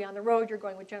now going to be on the road. You're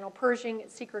going with General Pershing,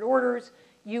 secret orders.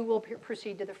 You will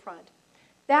proceed to the front.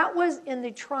 That was in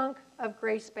the trunk of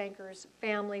Grace Banker's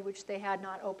family, which they had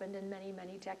not opened in many,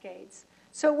 many decades.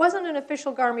 So it wasn't an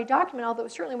official Army document, although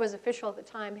it certainly was official at the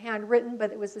time, handwritten,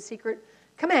 but it was the secret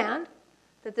command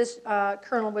that this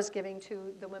colonel was giving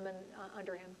to the women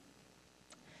under him.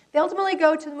 They ultimately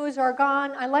go to the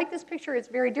Meuse-Argonne. I like this picture. It's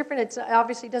very different. It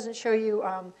obviously doesn't show you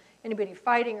anybody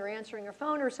fighting or answering a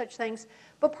phone or such things.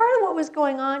 But part of what was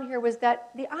going on here was that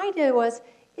the idea was,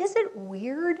 is it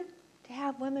weird to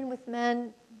have women with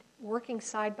men working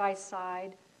side by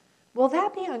side? Will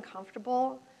that be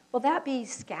uncomfortable? Will that be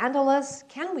scandalous?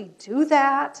 Can we do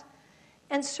that?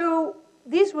 And so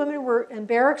these women were in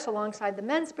barracks alongside the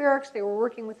men's barracks. They were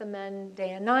working with the men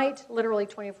day and night, literally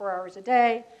 24 hours a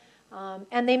day.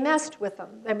 And they messed with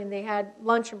them. I mean, they had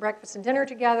lunch and breakfast and dinner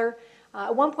together.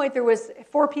 At one point, there was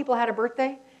 4 people had a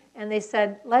birthday, and they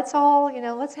said, let's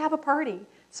have a party.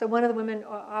 So one of the women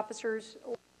officers,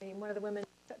 one of the women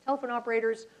telephone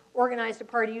operators organized a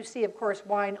party. You see, of course,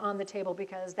 wine on the table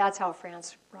because that's how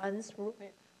France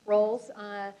rolls.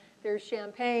 There's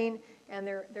champagne, and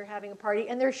they're having a party.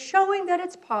 And they're showing that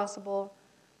it's possible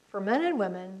for men and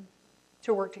women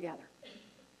to work together.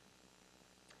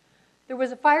 There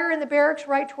was a fire in the barracks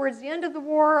right towards the end of the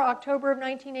war, October of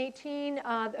 1918.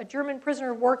 A German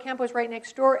prisoner of war camp was right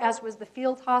next door, as was the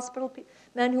field hospital.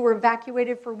 Men who were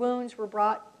evacuated for wounds were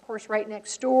brought, of course, right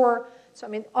next door. So, I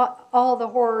mean, all the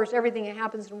horrors, everything that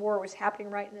happens in war was happening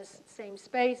right in this same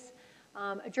space.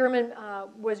 A German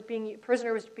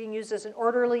prisoner was being used as an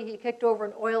orderly. He kicked over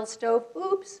an oil stove.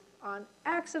 Oops, on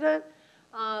accident.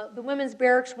 The women's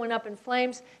barracks went up in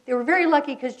flames. They were very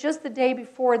lucky because just the day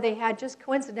before they had just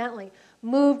coincidentally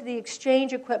moved the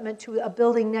exchange equipment to a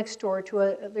building next door,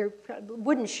 to their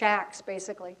wooden shacks,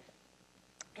 basically.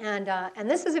 And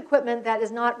this is equipment that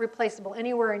is not replaceable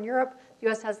anywhere in Europe. The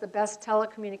U.S. has the best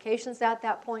telecommunications at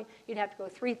that point. You'd have to go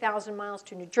 3,000 miles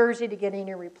to New Jersey to get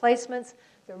any replacements.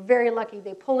 They're very lucky.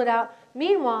 They pull it out.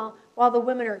 Meanwhile, while the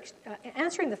women are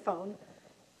answering the phone,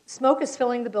 smoke is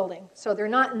filling the building. So they're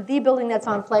not in the building that's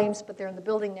on flames, but they're in the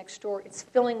building next door. It's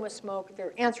filling with smoke.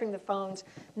 They're answering the phones.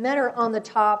 Men are on the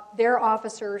top. Their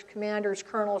officers, commanders,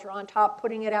 colonels are on top,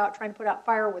 putting it out, trying to put out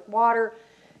fire with water.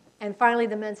 And finally,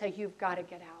 the men say, you've got to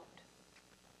get out.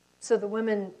 So the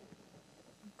women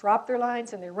drop their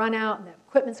lines, and they run out, and the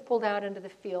equipment's pulled out into the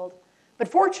field. But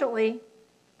fortunately,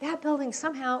 that building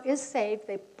somehow is saved.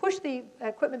 They push the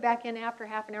equipment back in after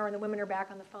half an hour, and the women are back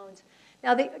on the phones.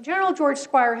 Now, General George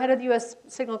Squire, head of the U.S.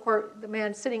 Signal Corps, the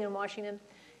man sitting in Washington,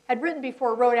 had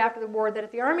wrote after the war, that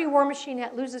if the Army war machine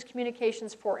loses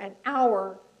communications for an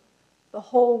hour, the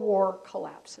whole war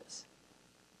collapses.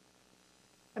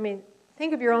 I mean,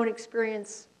 think of your own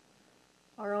experience,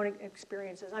 our own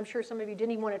experiences. I'm sure some of you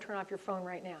didn't even want to turn off your phone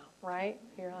right now, right?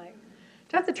 You're like,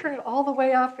 do I have to turn it all the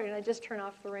way off, and I just turn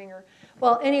off the ringer?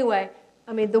 Well, anyway,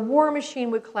 I mean, the war machine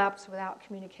would collapse without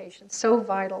communication. So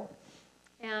vital.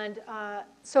 And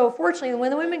so fortunately,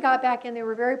 when the women got back in, they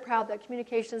were very proud that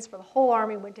communications for the whole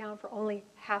Army went down for only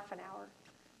half an hour.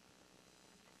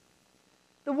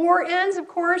 The war ends, of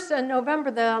course, in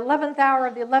November, the 11th hour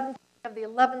of the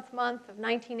 11th month of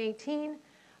 1918.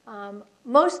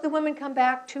 Most of the women come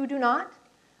back, 2 do not.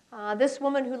 This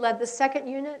woman who led the 2nd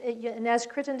unit, Inez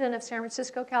Crittenden of San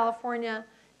Francisco, California,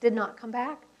 did not come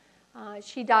back.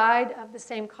 She died of the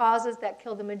same causes that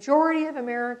killed the majority of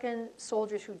American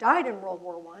soldiers who died in World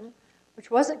War I,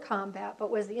 which wasn't combat, but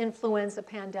was the influenza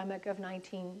pandemic of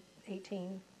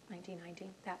 1918, 1919,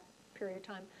 that period of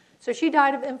time. So she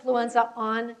died of influenza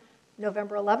on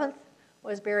November 11th,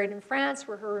 was buried in France,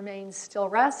 where her remains still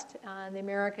rest, in the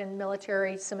American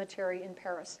Military Cemetery in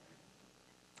Paris.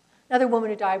 Another woman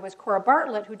who died was Cora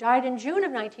Bartlett, who died in June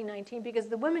of 1919 because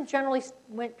the women generally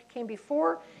came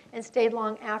before and stayed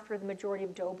long after the majority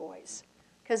of doughboys.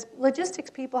 Because logistics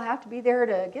people have to be there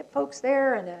to get folks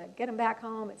there and to get them back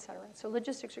home, et cetera. So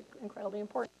logistics are incredibly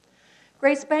important.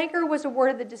 Grace Banker was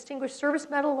awarded the Distinguished Service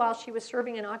Medal while she was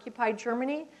serving in occupied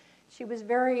Germany. She was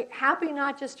very happy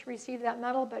not just to receive that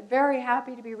medal, but very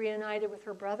happy to be reunited with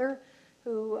her brother,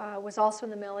 who was also in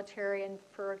the military and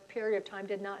for a period of time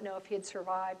did not know if he had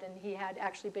survived, and he had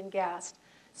actually been gassed.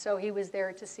 So he was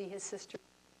there to see his sister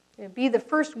be the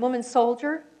first woman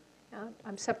soldier.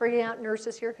 I'm separating out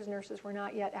nurses here because nurses were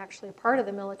not yet actually a part of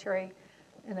the military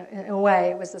in a way.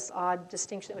 It was this odd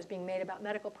distinction that was being made about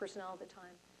medical personnel at the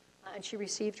time. And she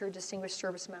received her Distinguished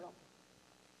Service Medal.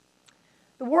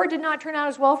 The war did not turn out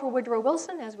as well for Woodrow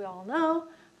Wilson, as we all know.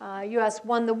 U.S.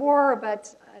 won the war,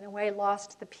 but in a way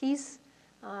lost the peace.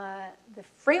 The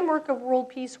framework of world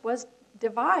peace was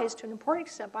devised to an important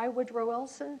extent by Woodrow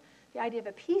Wilson. the idea of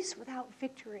a peace without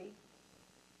victory.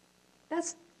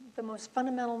 That's the most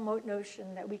fundamental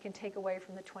notion that we can take away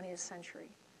from the 20th century.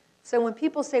 So when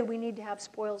people say we need to have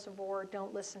spoils of war,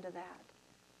 don't listen to that.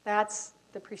 That's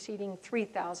the preceding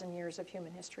 3,000 years of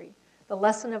human history. The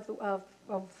lesson of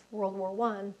World War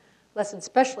I, lesson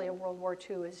especially of World War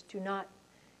II, is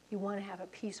you want to have a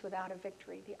peace without a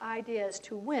victory. The idea is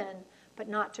to win, but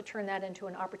not to turn that into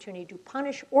an opportunity to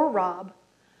punish or rob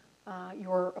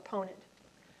your opponent.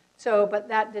 So, but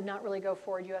that did not really go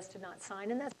forward. U.S. did not sign,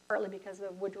 and that's partly because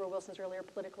of Woodrow Wilson's earlier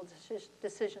political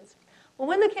decisions. Well,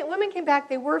 when the women came back,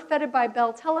 they were feted by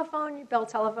Bell Telephone. Bell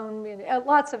Telephone,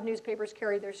 lots of newspapers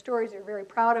carried their stories. They were very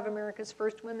proud of America's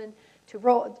first women to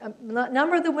roll. A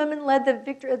number of the women led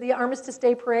the Armistice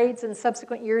Day parades in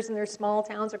subsequent years in their small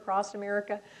towns across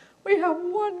America. We have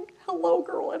one hello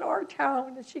girl in our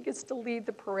town, and she gets to lead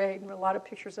the parade, and a lot of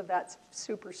pictures of that. It's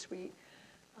super sweet.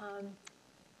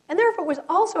 And therefore, it was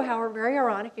also, however, very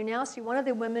ironic. You now see one of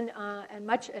the women at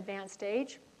much advanced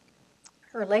age,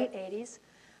 her late 80s.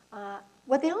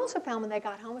 What they also found when they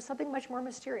got home was something much more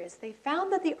mysterious. They found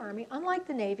that the Army, unlike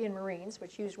the Navy and Marines,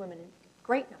 which used women in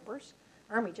great numbers,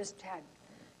 the Army just had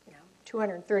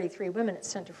 233 women it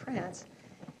sent to France.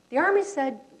 The Army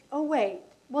said, oh, wait,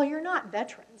 well, you're not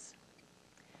veterans.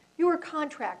 You were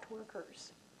contract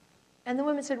workers. And the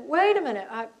women said, wait a minute,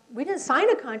 we didn't sign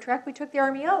a contract, we took the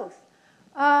Army oath.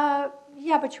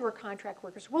 Yeah, but you were contract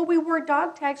workers. Well, we wore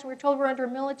dog tags and we were told we're under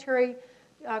military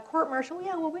court-martial.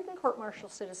 Yeah, well, we can court-martial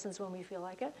citizens when we feel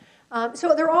like it.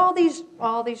 So there are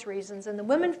all these reasons. And the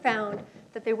women found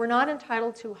that they were not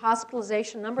entitled to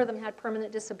hospitalization. A number of them had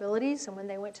permanent disabilities. And when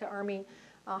they went to Army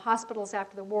hospitals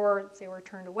after the war, they were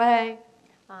turned away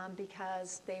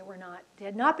because they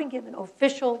had not been given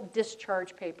official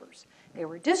discharge papers. They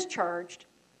were discharged,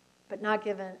 but not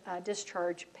given a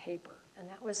discharge paper. And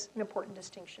that was an important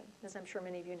distinction, as I'm sure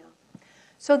many of you know.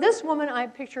 So this woman I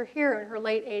picture here in her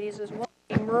late 80s was a woman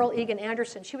named Merle Egan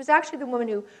Anderson. She was actually the woman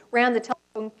who ran the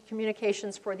telephone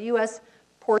communications for the U.S.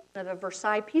 portion of the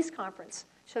Versailles Peace Conference.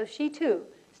 So she, too,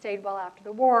 stayed well after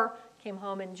the war, came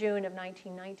home in June of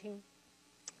 1919.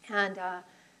 And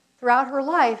throughout her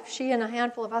life, she and a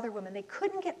handful of other women, they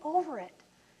couldn't get over it.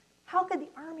 How could the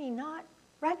Army not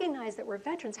recognize that we're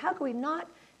veterans? How could we not,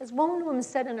 as one woman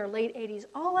said in her late 80s,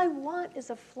 all I want is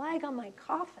a flag on my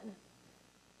coffin.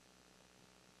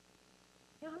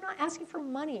 I'm not asking for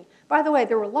money. By the way,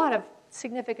 there were a lot of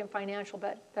significant financial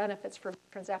benefits for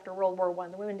veterans after World War I.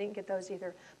 The women didn't get those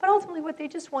either. But ultimately, what they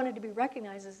just wanted to be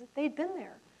recognized is that they'd been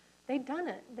there. They'd done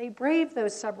it. They braved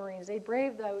those submarines. They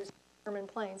braved those German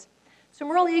planes. So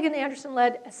Merle Egan Anderson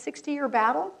led a 60-year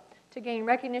battle to gain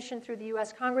recognition through the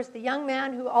U.S. Congress. The young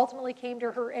man who ultimately came to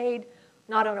her aid,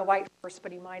 not on a white horse,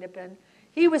 but he might have been,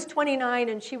 he was 29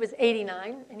 and she was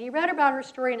 89. And he read about her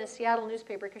story in a Seattle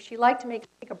newspaper because she liked to make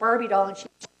a Barbie doll, and she'd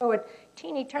sew a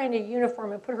teeny tiny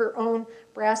uniform and put her own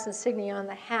brass insignia on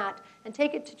the hat and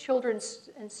take it to children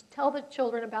and tell the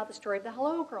children about the story of the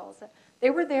Hello Girls. They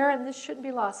were there, and this shouldn't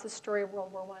be lost, the story of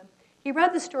World War I. He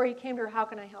read the story. He came to her, how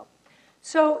can I help?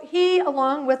 So he,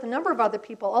 along with a number of other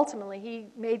people, ultimately, he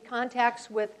made contacts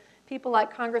with people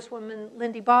like Congresswoman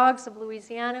Lindy Boggs of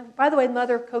Louisiana. By the way,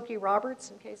 mother of Cokie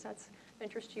Roberts, in case that's of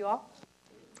interest to you all.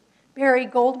 Barry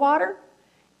Goldwater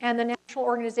and the National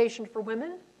Organization for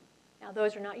Women. Now,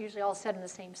 those are not usually all said in the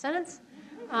same sentence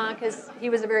because he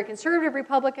was a very conservative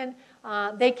Republican.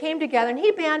 They came together, and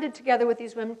he banded together with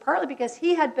these women, partly because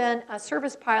he had been a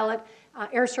service pilot,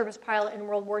 air service pilot in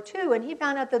World War II, and he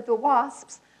found out that the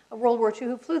WASPs of World War II,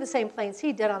 who flew the same planes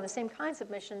he did on the same kinds of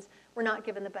missions, were not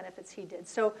given the benefits he did.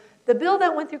 So the bill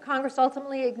that went through Congress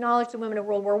ultimately acknowledged the women of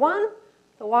World War I,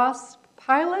 the WASP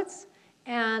pilots,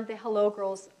 and the Hello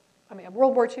Girls,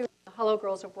 World War II, the Hello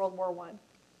Girls of World War I.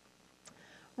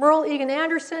 Merle Egan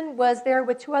Anderson was there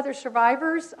with two other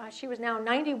survivors. She was now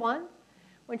 91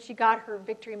 when she got her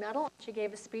Victory Medal. She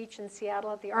gave a speech in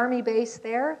Seattle at the Army base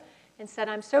there and said,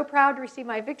 I'm so proud to receive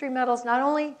my Victory Medals, not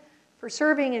only for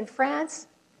serving in France,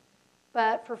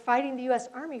 but for fighting the U.S.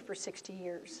 Army for 60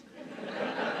 years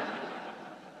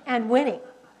and winning.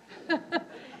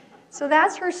 So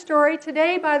that's her story.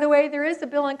 Today, by the way, there is a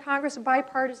bill in Congress, a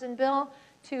bipartisan bill,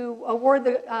 to award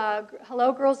the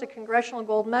Hello Girls a Congressional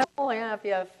Gold Medal. And if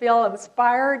you feel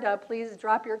inspired, please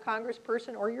drop your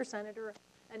congressperson or your senator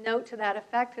a note to that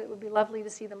effect. It would be lovely to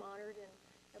see them honored, and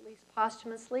at least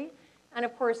posthumously. And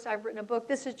of course, I've written a book.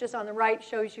 This is just on the right,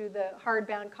 shows you the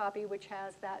hardbound copy, which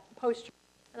has that poster.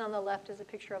 And on the left is a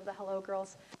picture of the Hello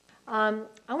Girls. I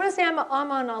want to say I'm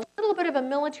on a little bit of a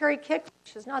military kick,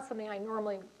 which is not something I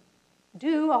normally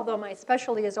do, although my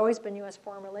specialty has always been U.S.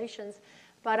 foreign relations.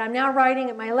 But I'm now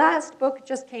writing, my last book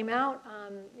just came out.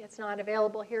 It's not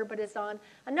available here, but it's on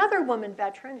another woman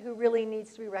veteran who really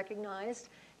needs to be recognized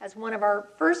as one of our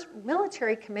first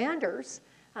military commanders.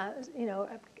 You know,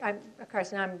 of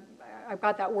course, now I've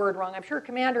got that word wrong. I'm sure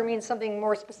commander means something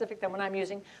more specific than what I'm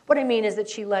using. What I mean is that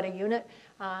she led a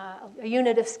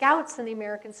unit of scouts in the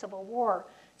American Civil War.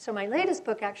 So my latest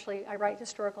book, actually, I write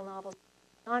historical novels.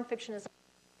 Nonfiction is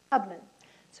Tubman.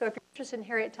 So if you're interested in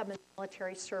Harriet Tubman's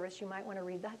military service, you might want to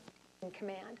read that in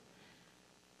command.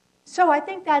 So I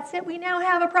think that's it. We now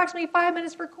have approximately 5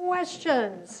 minutes for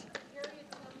questions.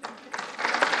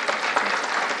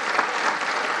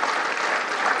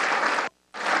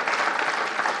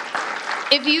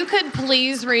 If you could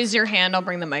please raise your hand, I'll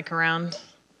bring the mic around.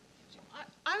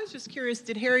 I was just curious,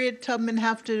 did Harriet Tubman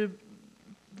have to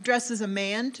dress as a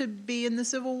man to be in the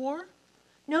Civil War?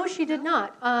 No, she did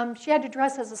not. She had to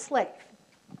dress as a slave.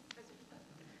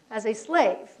 As a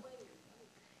slave.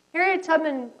 Harriet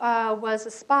Tubman was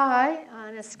a spy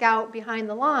and a scout behind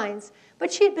the lines,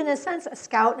 but she had been, in a sense, a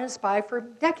scout and a spy for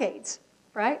decades,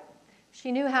 right?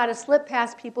 She knew how to slip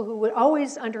past people who would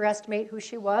always underestimate who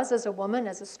she was as a woman,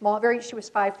 as a small, she was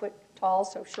 5 foot tall,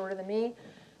 so shorter than me,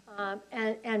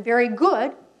 and very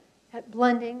good at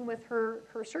blending with her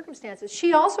circumstances.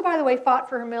 She also, by the way, fought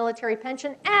for her military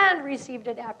pension and received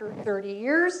it after 30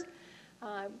 years,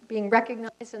 being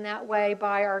recognized in that way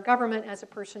by our government as a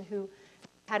person who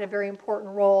had a very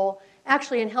important role,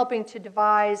 actually in helping to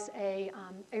devise a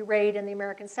raid in the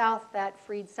American South that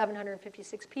freed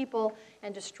 756 people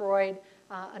and destroyed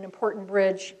an important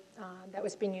bridge that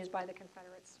was being used by the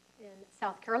Confederates in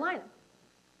South Carolina.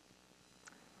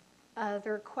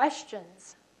 Other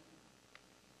questions?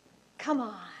 Come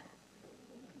on.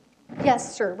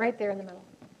 Yes, sir, right there in the middle.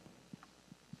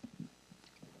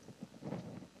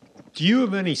 Do you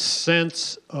have any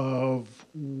sense of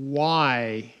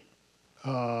why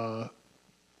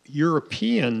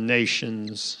European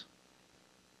nations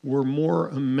were more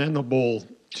amenable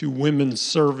to women's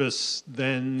service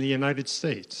than the United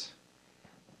States?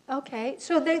 Okay,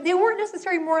 so they weren't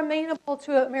necessarily more amenable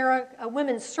to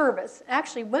women's service.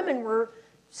 Actually, women were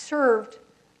served,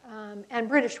 and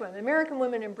British women, American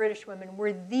women and British women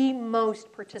were the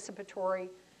most participatory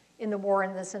in the war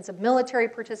in the sense of military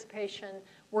participation,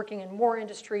 working in war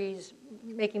industries,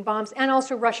 making bombs, and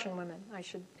also Russian women. I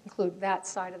should include that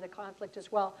side of the conflict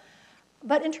as well.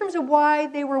 But in terms of why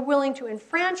they were willing to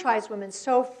enfranchise women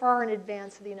so far in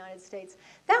advance of the United States,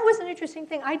 that was an interesting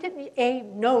thing. I didn't, A,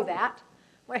 know that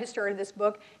when I started this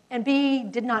book, and B,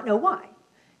 did not know why.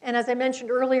 And as I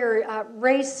mentioned earlier,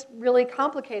 race really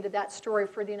complicated that story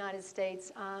for the United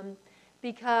States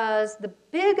because the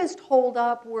biggest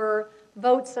holdup were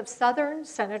votes of Southern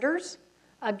senators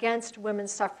against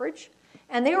women's suffrage,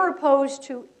 and they were opposed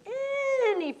to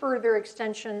any further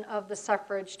extension of the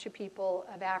suffrage to people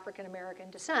of African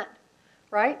American descent,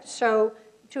 right? So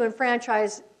to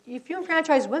enfranchise, if you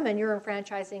enfranchise women, you're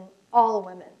enfranchising all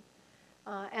women.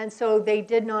 And so they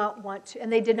did not want to,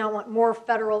 and they did not want more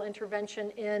federal intervention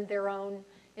in their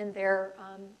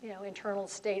internal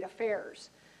state affairs,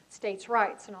 states'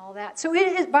 rights and all that. So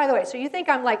it is, by the way, so you think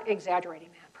I'm like exaggerating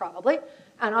that probably,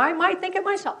 and I might think it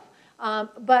myself.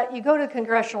 But you go to the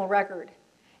congressional record,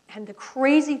 and the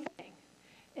crazy thing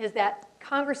is that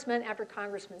congressman after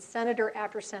congressman, senator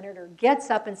after senator gets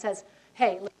up and says,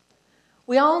 hey,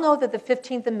 we all know that the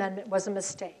 15th Amendment was a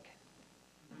mistake.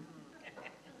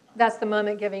 That's the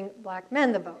moment giving black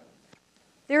men the vote.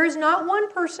 There is not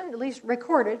one person, at least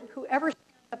recorded, who ever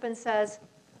stands up and says,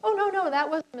 oh, no, that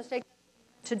was a mistake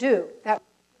to do. That was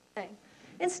a thing.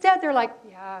 Instead, they're like,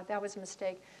 yeah, that was a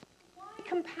mistake. Why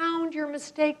compound your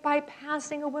mistake by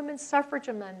passing a women's suffrage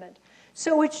amendment?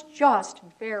 So it's just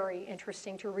very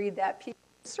interesting to read that. People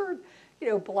sort of,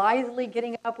 blithely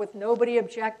getting up with nobody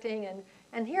objecting.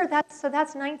 And here, that's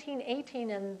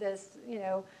 1918, and this,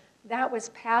 that was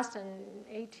passed in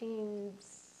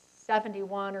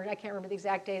 1871, or I can't remember the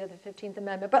exact date of the 15th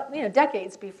Amendment, but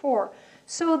decades before.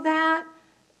 So that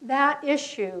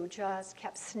issue just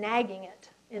kept snagging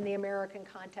it in the American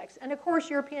context. And of course,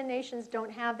 European nations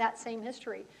don't have that same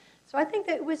history. So I think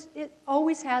that it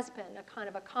always has been a kind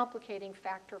of a complicating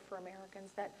factor for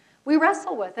Americans that we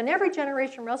wrestle with. And every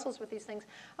generation wrestles with these things.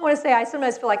 I want to say, I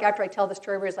sometimes feel like after I tell the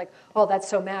story, everybody's like, oh, that's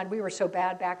so mad. We were so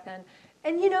bad back then.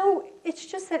 And it's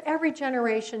just that every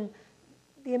generation,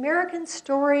 the American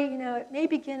story, it may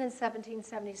begin in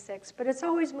 1776, but it's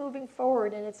always moving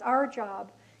forward, and it's our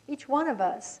job, each one of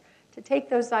us, to take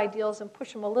those ideals and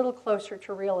push them a little closer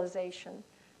to realization.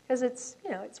 Because it's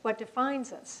what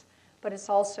defines us, but it's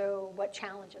also what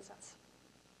challenges us.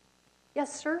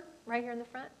 Yes, sir, right here in the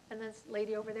front, and this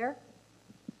lady over there.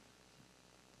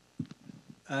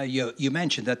 You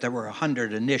mentioned that there were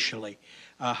 100 initially.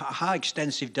 How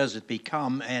extensive does it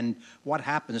become, and what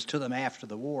happens to them after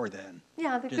the war then?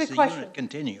 Yeah, that's a Does good the question. unit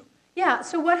continue? Yeah,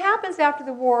 so what happens after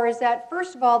the war is that,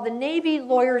 first of all, the Navy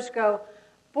lawyers go,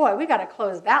 boy, we got to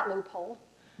close that loophole.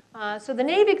 So the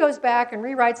Navy goes back and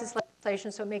rewrites its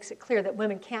legislation so it makes it clear that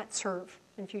women can't serve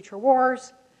in future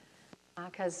wars,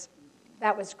 because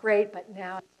that was great, but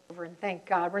now it's over, and thank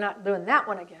God we're not doing that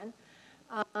one again.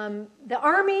 The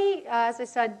Army, as I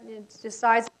said, it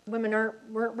decides women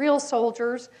weren't real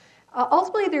soldiers.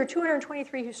 Ultimately, there were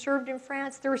 223 who served in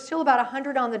France. There were still about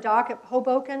 100 on the dock at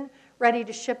Hoboken, ready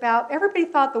to ship out. Everybody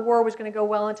thought the war was going to go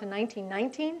well into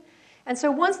 1919. And so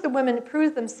once the women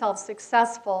proved themselves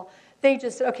successful, they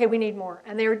just said, okay, we need more.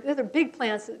 And there are big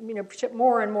plans to ship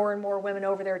more and more and more women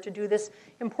over there to do this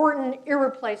important,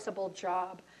 irreplaceable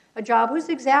job. A job whose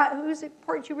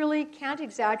importance you really can't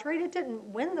exaggerate. It didn't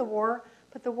win the war,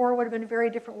 but the war would have been a very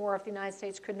different war if the United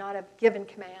States could not have given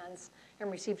commands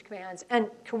and received commands and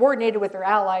coordinated with their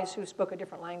allies who spoke a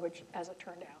different language, as it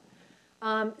turned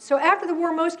out. So after the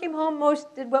war, most came home.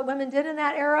 Most did what women did in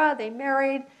that era. They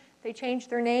married. They changed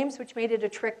their names, which made it a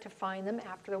trick to find them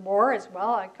after the war as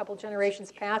well. A couple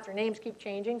generations passed. Their names keep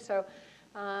changing. So,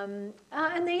 and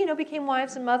they, became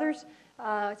wives and mothers.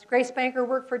 Grace Banker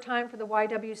worked for a time for the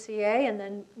YWCA and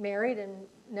then married and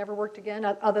never worked again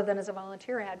other than as a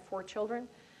volunteer. Had 4 children.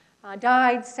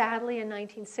 Died, sadly, in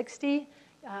 1960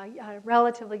 at a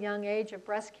relatively young age of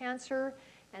breast cancer,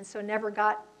 and so never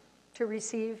got to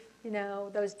receive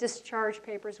those discharge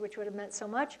papers, which would have meant so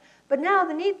much. But now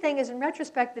the neat thing is, in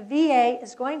retrospect, the VA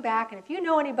is going back, and if you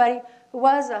know anybody who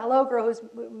was a hello girl, who's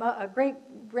a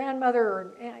great-grandmother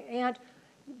or aunt,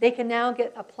 they can now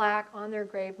get a plaque on their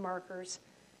grave markers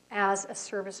as a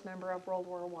service member of World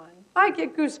War I. I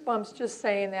get goosebumps just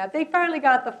saying that. They finally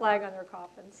got the flag on their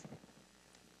coffins.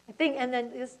 I think, and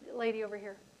then this lady over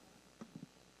here.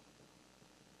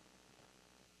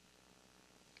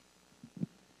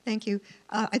 Thank you.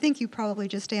 I think you probably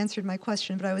just answered my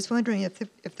question, but I was wondering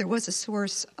if there was a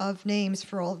source of names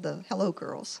for all of the hello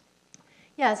girls.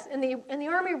 Yes, in the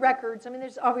Army records,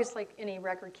 there's always, like any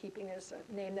record keeping, there's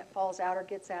a name that falls out or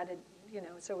gets added,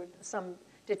 so some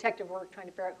detective work trying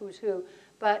to figure out who's who.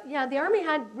 But yeah, the Army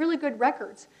had really good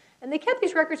records. And they kept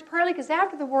these records partly because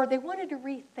after the war, they wanted to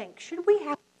rethink. Should we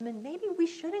have women? Maybe we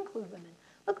should include women.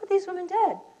 Look what these women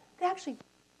did. They actually did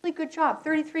a really good job.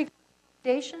 33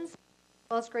 commendations.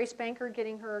 Well as Grace Banker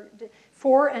getting her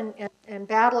 4 and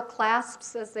battle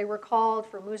clasps, as they were called,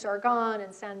 for Mouzargan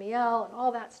and San Miel and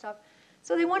all that stuff.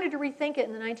 So they wanted to rethink it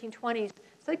in the 1920s.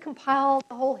 So they compiled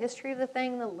the whole history of the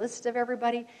thing, the list of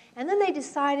everybody, and then they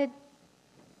decided,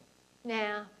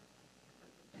 nah.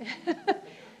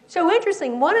 So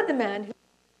interesting, one of the men,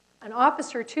 an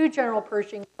officer to General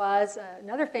Pershing, was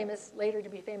another famous, later to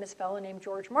be famous fellow named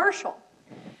George Marshall.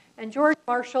 And George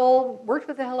Marshall worked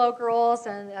with the Hello Girls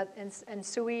and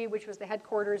SUI, which was the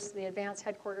headquarters, the advanced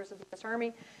headquarters of the U.S.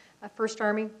 Army, First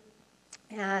Army.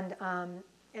 And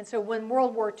so when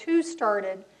World War II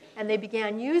started and they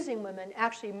began using women,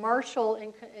 actually Marshall,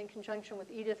 in conjunction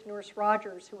with Edith Nourse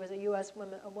Rogers, who was a U.S.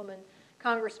 woman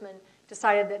congressman,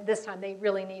 decided that this time they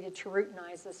really needed to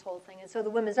routinize this whole thing. And so the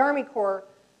Women's Army Corps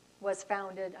was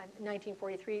founded in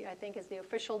 1943, I think, is the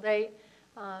official date.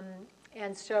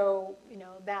 And so,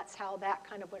 that's how that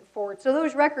kind of went forward. So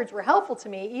those records were helpful to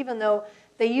me, even though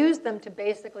they used them to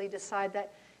basically decide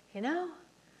that,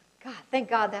 God, thank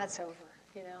God that's over.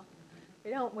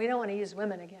 We don't want to use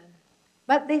women again.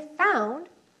 But they found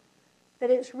that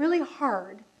it's really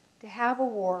hard to have a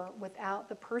war without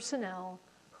the personnel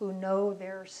who know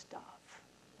their stuff.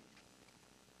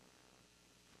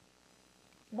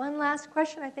 One last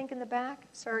question, I think, in the back.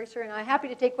 Sorry, sir. And I'm happy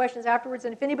to take questions afterwards.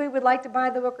 And if anybody would like to buy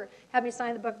the book or have me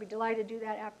sign the book, I'd be delighted to do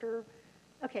that after.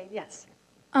 Okay, yes.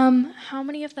 How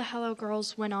many of the Hello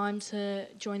Girls went on to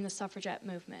join the suffragette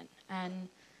movement? And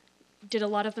did a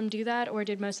lot of them do that, or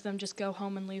did most of them just go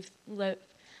home and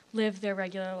live their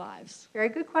regular lives? Very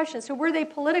good question. So were they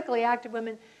politically active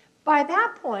women? By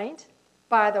that point,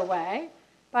 by the way,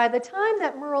 by the time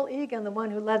that Merle Egan, the one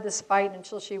who led this fight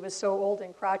until she was so old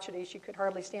and crotchety she could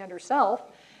hardly stand herself,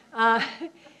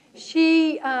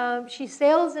 she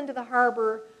sails into the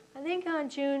harbor, I think on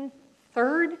June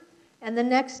 3rd, and the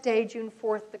next day, June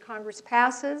 4th, the Congress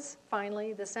passes.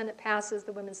 Finally, the Senate passes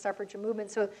the women's suffrage movement.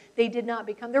 So they did not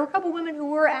become. There were a couple women who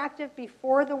were active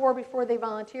before the war, before they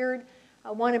volunteered.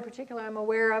 One in particular I'm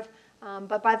aware of.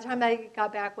 But by the time they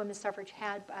got back, women's suffrage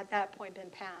had, at that point, been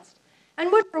passed.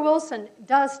 And Woodrow Wilson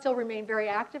does still remain very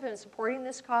active in supporting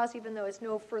this cause, even though it's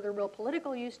no further real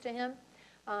political use to him.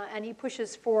 And he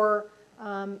pushes for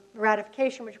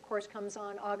ratification, which, of course, comes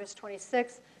on August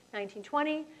 26th,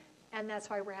 1920, and that's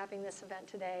why we're having this event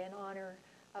today in honor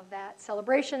of that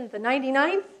celebration, the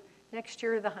 99th, next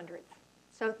year the 100th.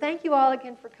 So thank you all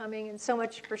again for coming and so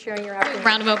much for sharing your afternoon.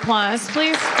 Round of applause,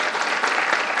 please.